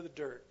return to the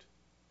dirt,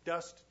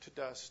 dust to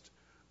dust,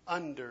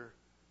 under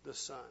the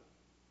sun.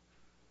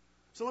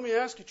 So let me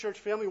ask you, church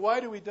family, why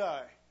do we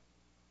die?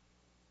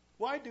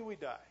 Why do we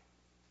die?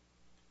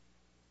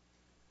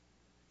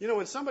 You know,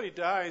 when somebody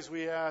dies,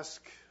 we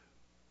ask,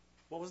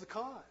 what was the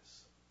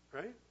cause?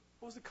 Right?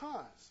 What was the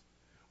cause?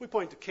 We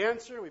point to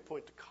cancer, we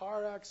point to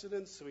car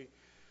accidents,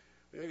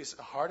 maybe it's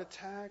a heart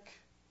attack.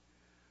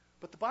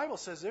 But the Bible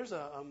says there's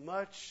a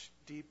much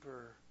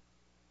deeper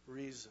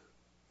reason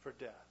for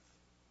death.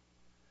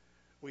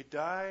 We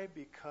die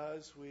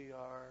because we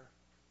are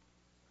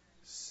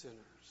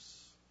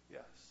sinners.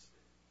 Yes.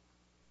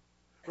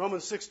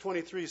 Romans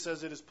 6:23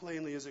 says it as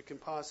plainly as it can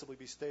possibly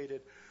be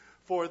stated.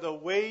 For the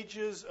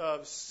wages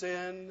of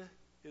sin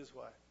is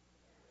what?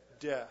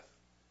 Death.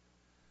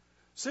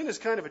 Sin is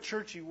kind of a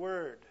churchy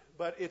word,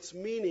 but its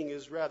meaning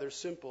is rather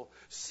simple.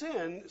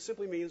 Sin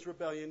simply means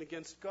rebellion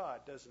against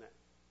God, doesn't it?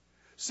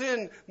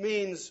 Sin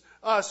means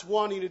us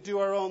wanting to do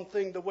our own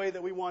thing the way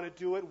that we want to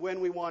do it,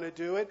 when we want to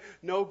do it.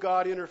 No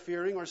God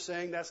interfering or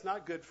saying that's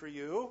not good for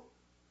you.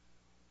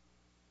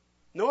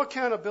 No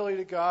accountability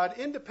to God.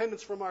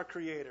 Independence from our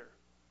Creator.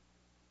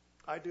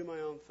 I do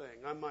my own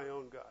thing. I'm my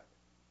own God.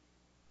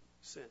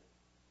 Sin.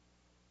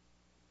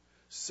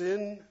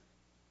 Sin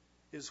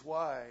is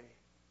why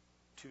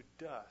to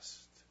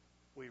dust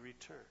we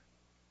return.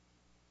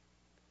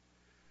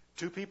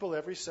 2 people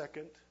every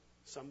second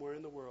somewhere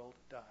in the world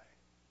die.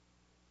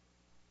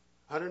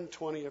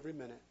 120 every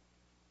minute.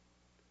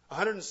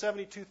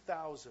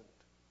 172,000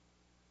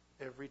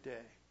 every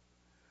day.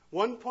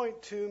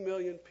 1.2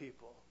 million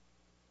people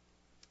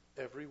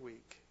every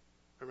week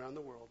around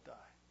the world die.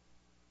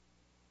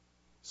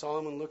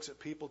 Solomon looks at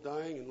people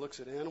dying and looks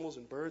at animals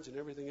and birds and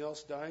everything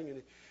else dying,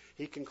 and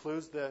he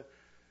concludes that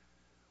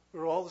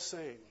we're all the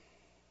same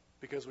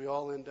because we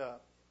all end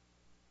up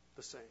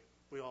the same.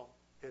 We all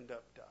end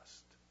up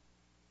dust.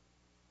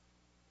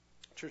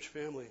 Church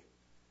family,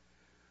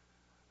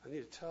 I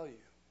need to tell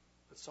you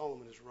that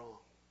Solomon is wrong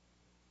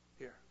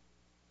here.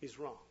 He's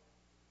wrong.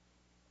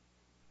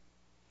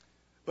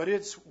 But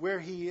it's where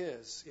he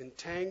is,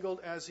 entangled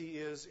as he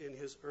is in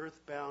his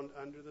earthbound,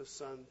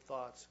 under-the-sun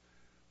thoughts.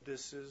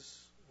 This is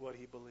what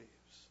he believes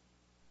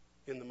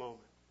in the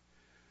moment.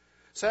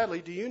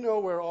 Sadly, do you know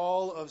where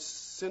all of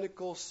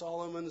cynical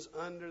Solomon's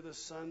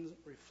under-the-sun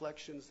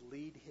reflections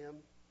lead him?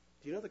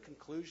 Do you know the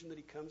conclusion that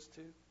he comes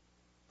to?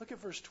 Look at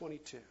verse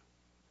 22.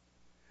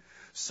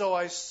 So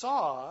I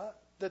saw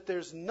that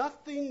there's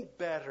nothing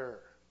better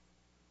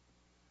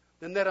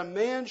than that a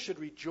man should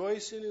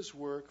rejoice in his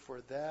work,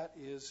 for that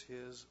is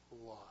his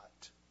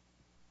lot.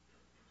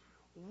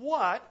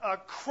 What a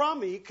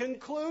crummy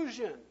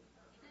conclusion,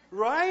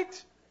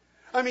 right?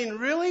 I mean,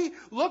 really?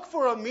 Look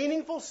for a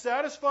meaningful,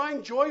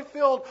 satisfying,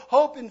 joy-filled,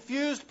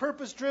 hope-infused,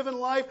 purpose-driven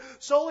life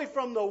solely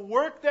from the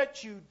work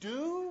that you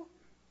do?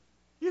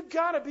 You've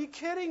got to be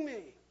kidding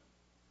me.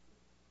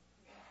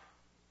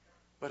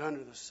 But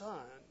under the sun,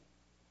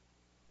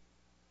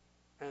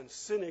 and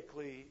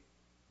cynically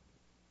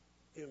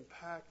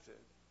impacted,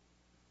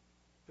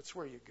 it's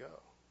where you go.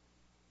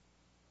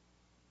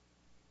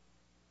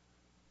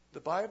 The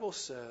Bible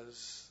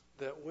says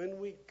that when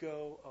we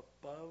go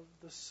above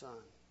the sun,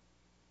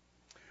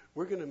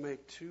 we're going to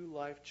make two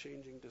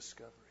life-changing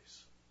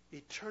discoveries,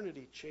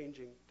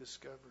 eternity-changing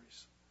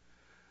discoveries.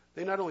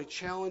 They not only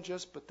challenge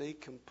us, but they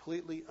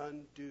completely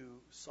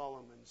undo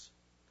Solomon's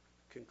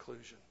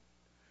conclusion.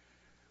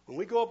 When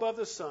we go above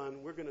the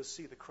sun, we're going to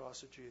see the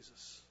cross of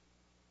Jesus.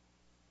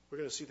 We're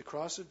going to see the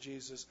cross of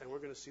Jesus, and we're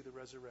going to see the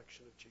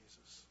resurrection of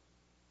Jesus.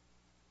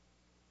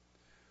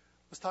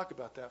 Let's talk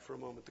about that for a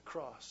moment, the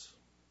cross.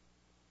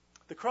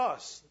 The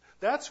cross,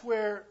 that's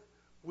where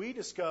we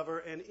discover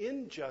an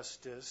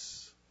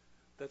injustice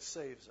that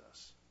saves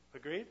us.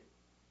 Agreed?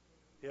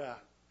 Yeah.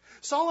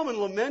 Solomon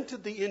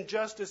lamented the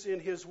injustice in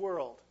his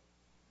world.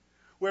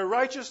 Where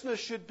righteousness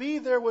should be,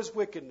 there was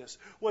wickedness.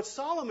 What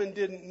Solomon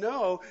didn't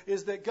know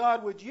is that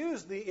God would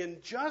use the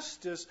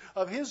injustice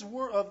of this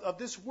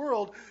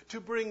world to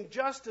bring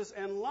justice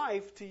and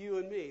life to you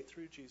and me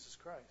through Jesus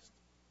Christ.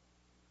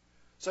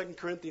 2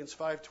 Corinthians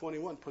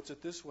 5:21 puts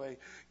it this way: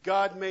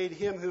 God made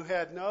him who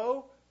had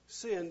no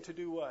sin to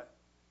do what?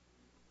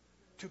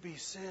 To be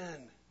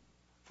sin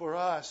for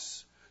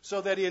us, so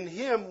that in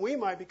him we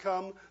might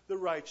become the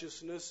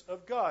righteousness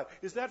of God.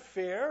 Is that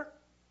fair?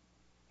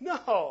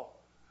 No.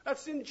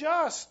 That's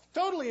unjust,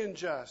 totally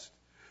unjust.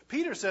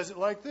 Peter says it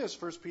like this,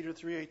 1 Peter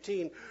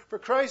 3:18, for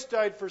Christ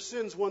died for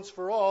sins once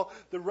for all,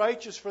 the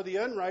righteous for the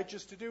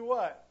unrighteous, to do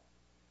what?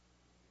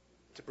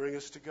 To bring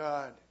us to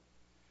God.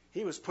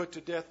 He was put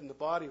to death in the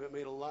body, but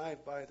made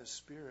alive by the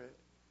Spirit.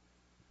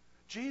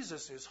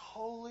 Jesus is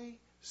holy,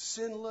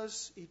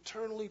 sinless,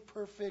 eternally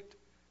perfect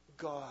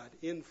God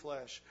in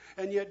flesh.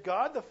 And yet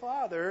God the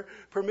Father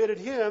permitted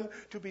him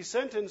to be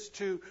sentenced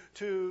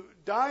to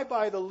die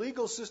by the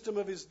legal system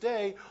of his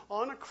day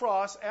on a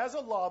cross as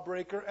a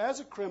lawbreaker, as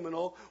a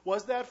criminal.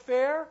 Was that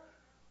fair?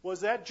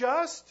 Was that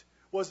just?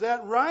 Was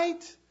that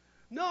right?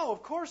 No,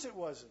 of course it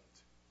wasn't.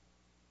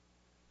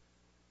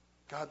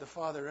 God the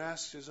Father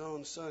asked his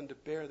own Son to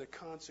bear the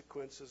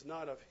consequences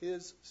not of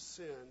his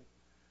sin,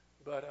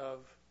 but of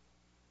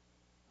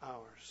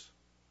ours,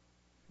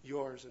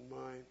 yours and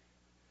mine.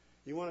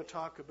 You want to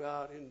talk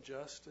about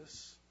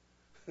injustice?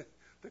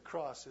 The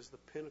cross is the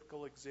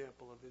pinnacle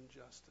example of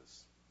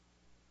injustice.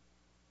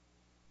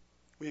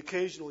 We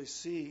occasionally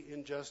see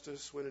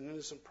injustice when an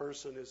innocent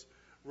person is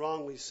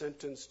wrongly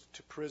sentenced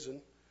to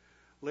prison.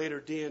 Later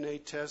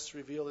DNA tests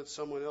reveal that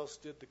someone else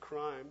did the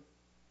crime.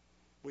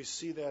 We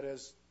see that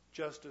as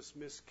justice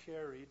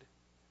miscarried,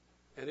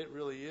 and it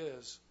really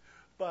is.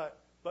 But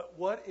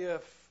what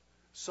if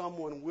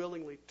someone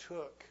willingly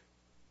took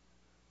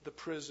the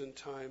prison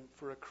time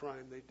for a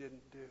crime they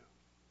didn't do?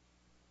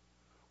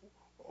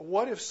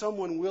 What if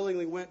someone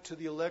willingly went to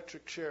the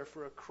electric chair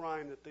for a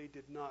crime that they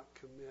did not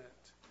commit?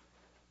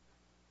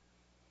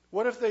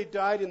 What if they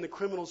died in the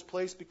criminal's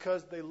place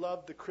because they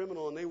loved the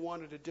criminal and they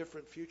wanted a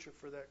different future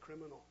for that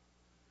criminal,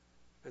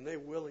 and they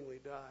willingly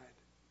died?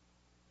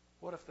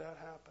 What if that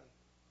happened?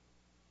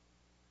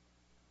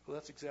 Well,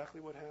 that's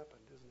exactly what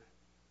happened, isn't it?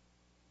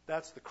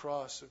 That's the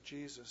cross of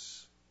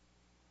Jesus.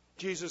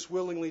 Jesus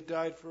willingly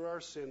died for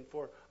our sin,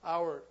 for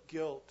our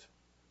guilt,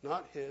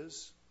 not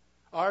his.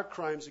 Our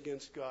crimes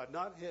against God,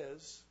 not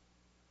his.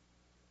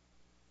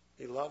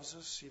 He loves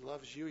us. He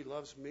loves you. He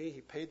loves me.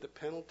 He paid the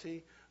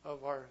penalty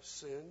of our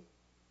sin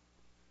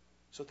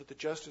so that the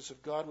justice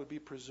of God would be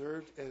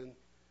preserved. And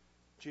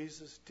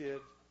Jesus did.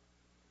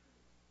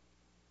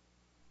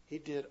 He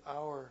did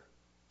our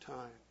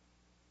time.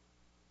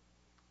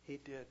 He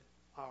did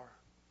our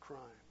crime.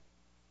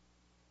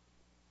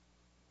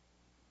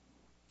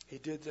 He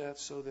did that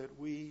so that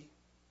we,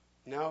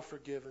 now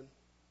forgiven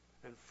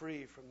and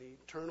free from the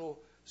eternal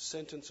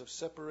sentence of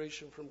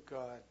separation from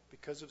God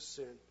because of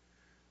sin,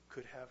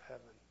 could have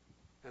heaven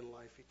and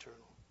life eternal.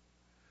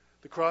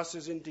 The cross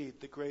is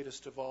indeed the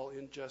greatest of all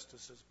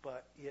injustices,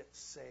 but it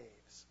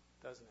saves,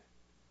 doesn't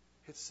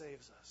it? It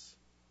saves us.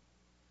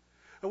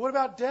 And what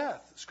about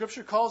death?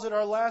 Scripture calls it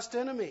our last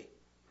enemy.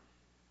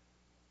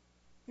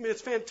 I mean,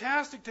 it's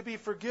fantastic to be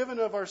forgiven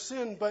of our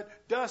sin, but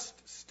dust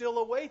still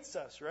awaits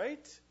us,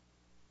 right?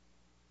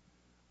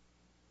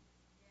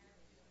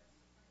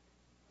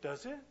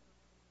 Does it?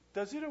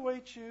 Does it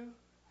await you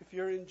if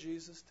you're in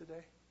Jesus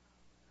today?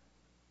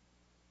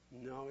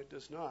 No, it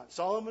does not.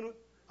 Solomon,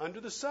 under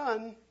the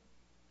sun,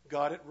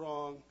 got it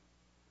wrong.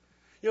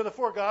 You know, the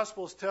four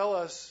Gospels tell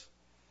us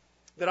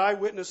that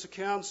eyewitness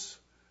accounts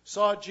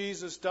saw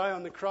Jesus die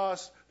on the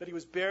cross, that he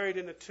was buried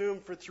in a tomb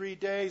for 3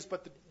 days,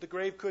 but the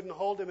grave couldn't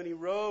hold him, and he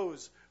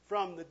rose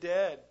from the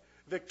dead,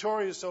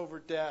 victorious over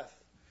death.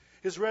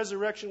 His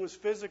resurrection was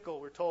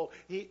physical, we're told.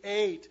 He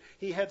ate.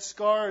 He had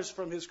scars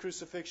from his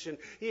crucifixion.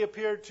 He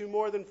appeared to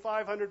more than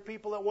 500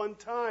 people at one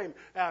time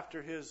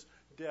after his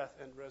death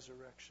and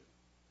resurrection.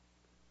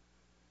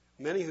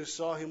 Many who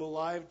saw him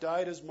alive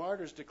died as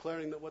martyrs,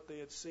 declaring that what they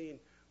had seen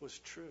was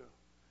true.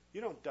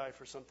 You don't die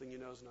for something you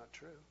know is not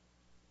true.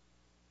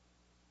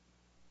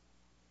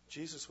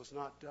 Jesus was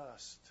not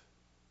dust.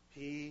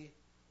 He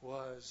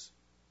was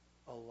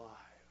alive.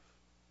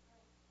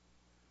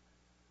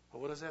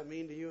 Well, what does that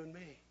mean to you and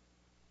me?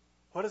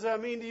 What does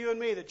that mean to you and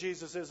me that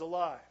Jesus is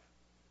alive?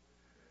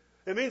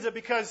 It means that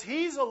because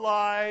he's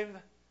alive,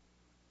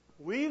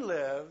 we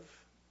live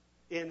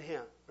in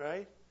him,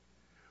 right?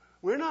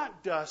 We're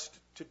not dust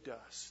to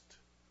dust.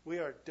 We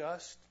are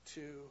dust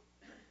to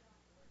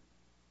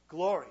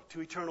glory,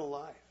 to eternal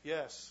life.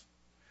 Yes.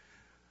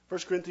 1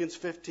 Corinthians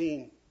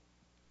 15.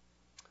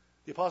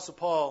 The Apostle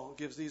Paul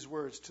gives these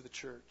words to the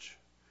church.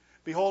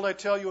 Behold, I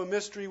tell you a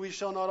mystery. We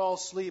shall not all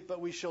sleep, but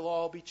we shall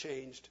all be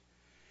changed.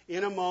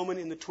 In a moment,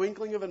 in the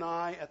twinkling of an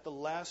eye, at the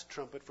last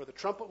trumpet. For the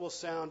trumpet will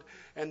sound,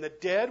 and the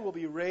dead will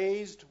be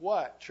raised,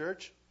 what,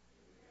 church?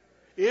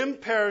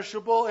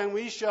 Imperishable, and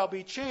we shall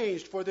be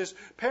changed. For this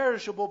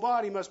perishable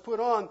body must put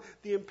on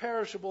the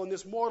imperishable, and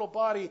this mortal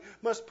body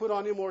must put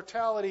on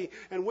immortality.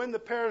 And when the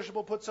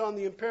perishable puts on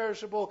the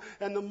imperishable,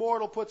 and the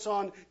mortal puts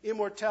on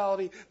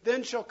immortality,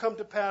 then shall come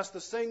to pass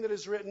the saying that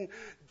is written,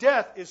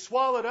 death is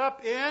swallowed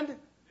up in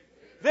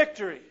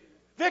victory.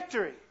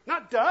 Victory,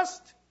 not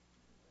dust.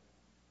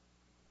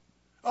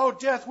 Oh,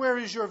 death, where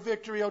is your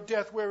victory? Oh,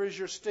 death, where is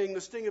your sting?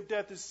 The sting of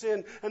death is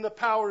sin, and the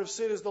power of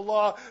sin is the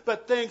law.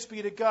 But thanks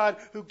be to God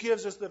who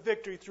gives us the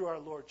victory through our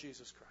Lord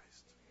Jesus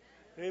Christ.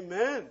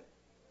 Amen.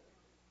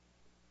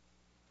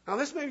 Now,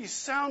 this may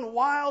sound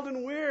wild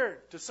and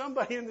weird to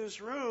somebody in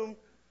this room,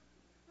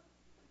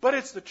 but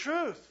it's the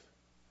truth.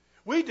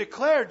 We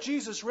declare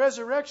Jesus'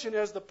 resurrection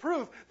as the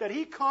proof that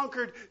He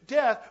conquered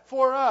death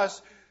for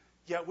us,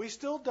 yet we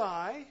still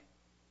die.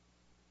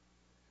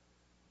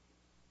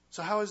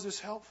 So how is this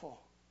helpful?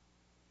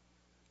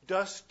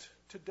 Dust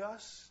to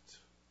dust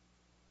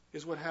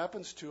is what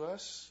happens to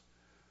us.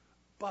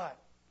 But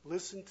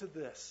listen to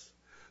this.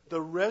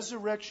 The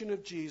resurrection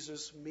of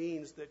Jesus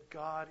means that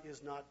God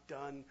is not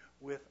done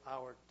with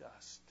our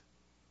dust.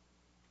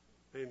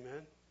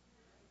 Amen?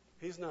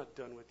 He's not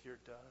done with your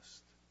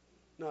dust.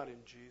 Not in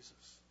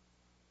Jesus.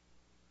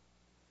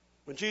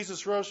 When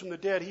Jesus rose from the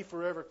dead, He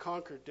forever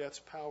conquered death's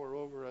power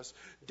over us.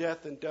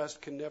 Death and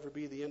dust can never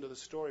be the end of the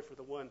story for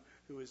the one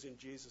who is in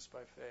Jesus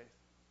by faith.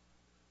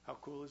 How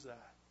cool is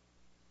that?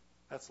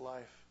 That's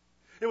life.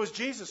 It was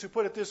Jesus who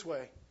put it this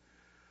way.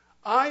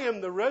 I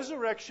am the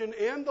resurrection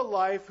and the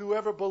life.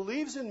 Whoever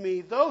believes in me,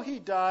 though he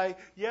die,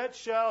 yet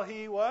shall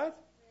he what?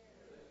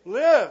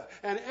 Live.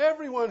 And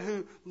everyone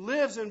who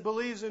lives and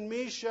believes in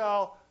me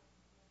shall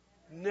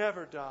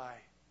never die.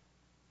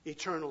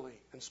 Eternally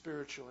and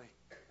spiritually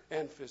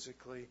and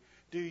physically.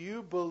 Do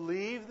you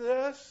believe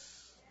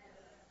this?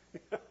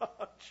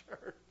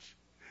 Church.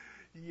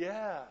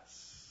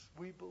 Yes,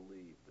 we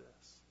believe this.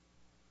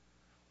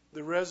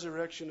 The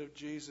resurrection of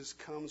Jesus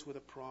comes with a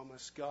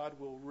promise. God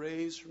will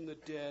raise from the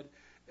dead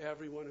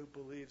everyone who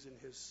believes in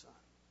His Son.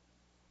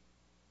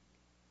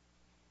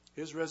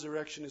 His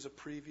resurrection is a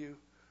preview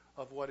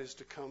of what is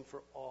to come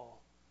for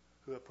all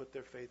who have put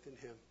their faith in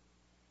Him.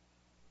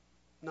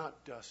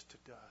 Not dust to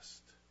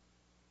dust,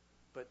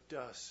 but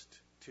dust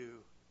to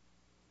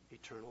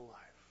eternal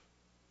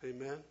life.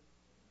 Amen?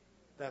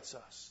 That's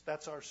us.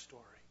 That's our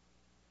story.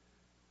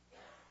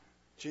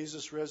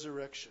 Jesus'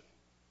 resurrection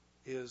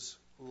is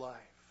life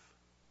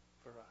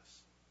for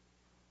us.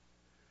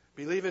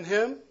 Believe in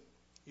Him,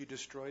 you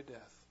destroy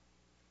death.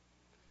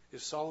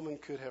 If Solomon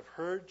could have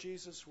heard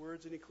Jesus'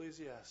 words in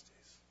Ecclesiastes,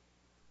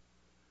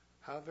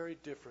 how very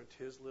different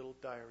his little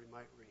diary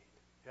might read.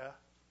 Yeah?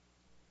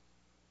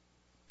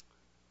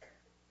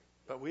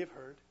 But we have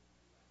heard,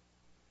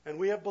 and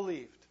we have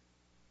believed.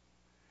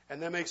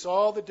 And that makes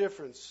all the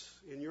difference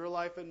in your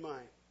life and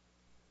mine.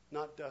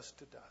 Not dust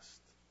to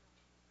dust,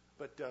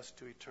 but dust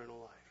to eternal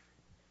life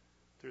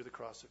through the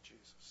cross of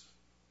Jesus.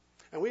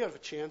 And we have a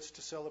chance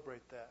to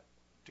celebrate that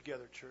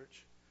together,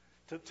 church.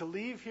 To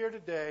leave here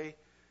today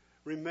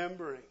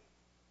remembering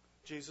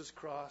Jesus'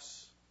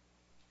 cross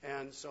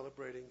and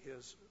celebrating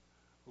His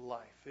life,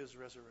 His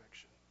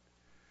resurrection.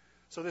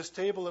 So this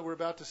table that we're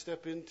about to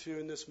step into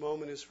in this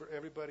moment is for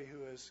everybody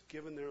who has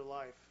given their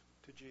life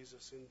to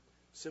Jesus in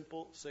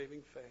simple,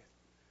 saving faith.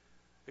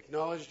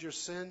 Acknowledged your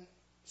sin,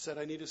 said,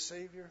 I need a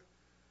Savior.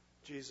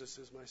 Jesus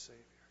is my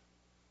Savior.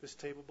 This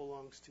table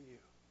belongs to you.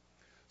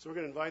 So we're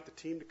going to invite the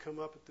team to come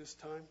up at this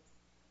time.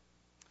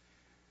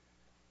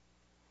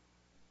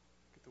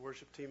 Get the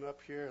worship team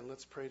up here and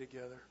let's pray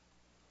together.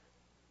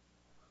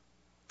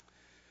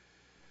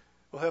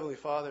 Well, Heavenly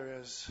Father,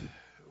 as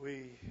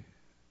we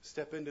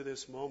step into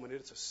this moment,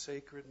 it's a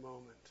sacred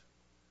moment.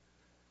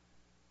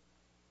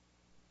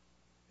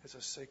 It's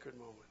a sacred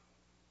moment.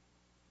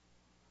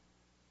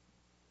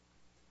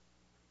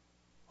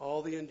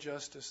 All the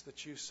injustice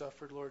that you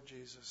suffered, Lord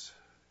Jesus,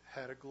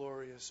 had a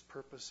glorious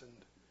purpose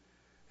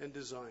and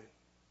design.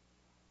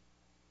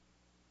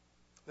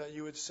 That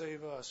you would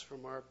save us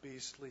from our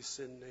beastly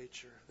sin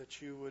nature,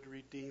 that you would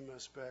redeem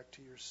us back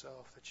to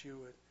yourself, that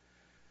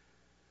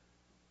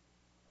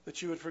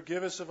you would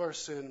forgive us of our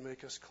sin,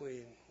 make us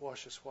clean,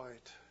 wash us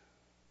white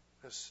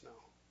as snow.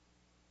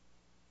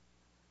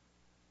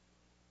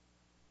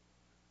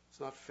 It's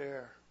not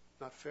fair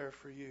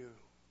for you,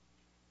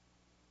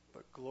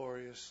 but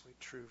gloriously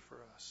true for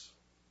us.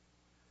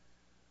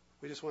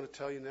 We just want to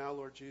tell you now,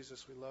 Lord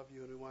Jesus, we love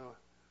you and we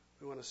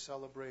want to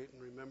celebrate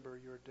and remember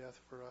your death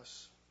for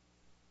us.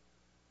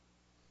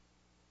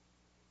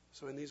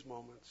 So in these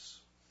moments,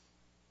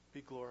 be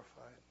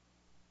glorified.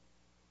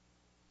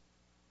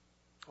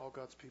 All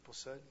God's people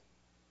said,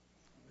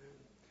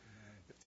 amen.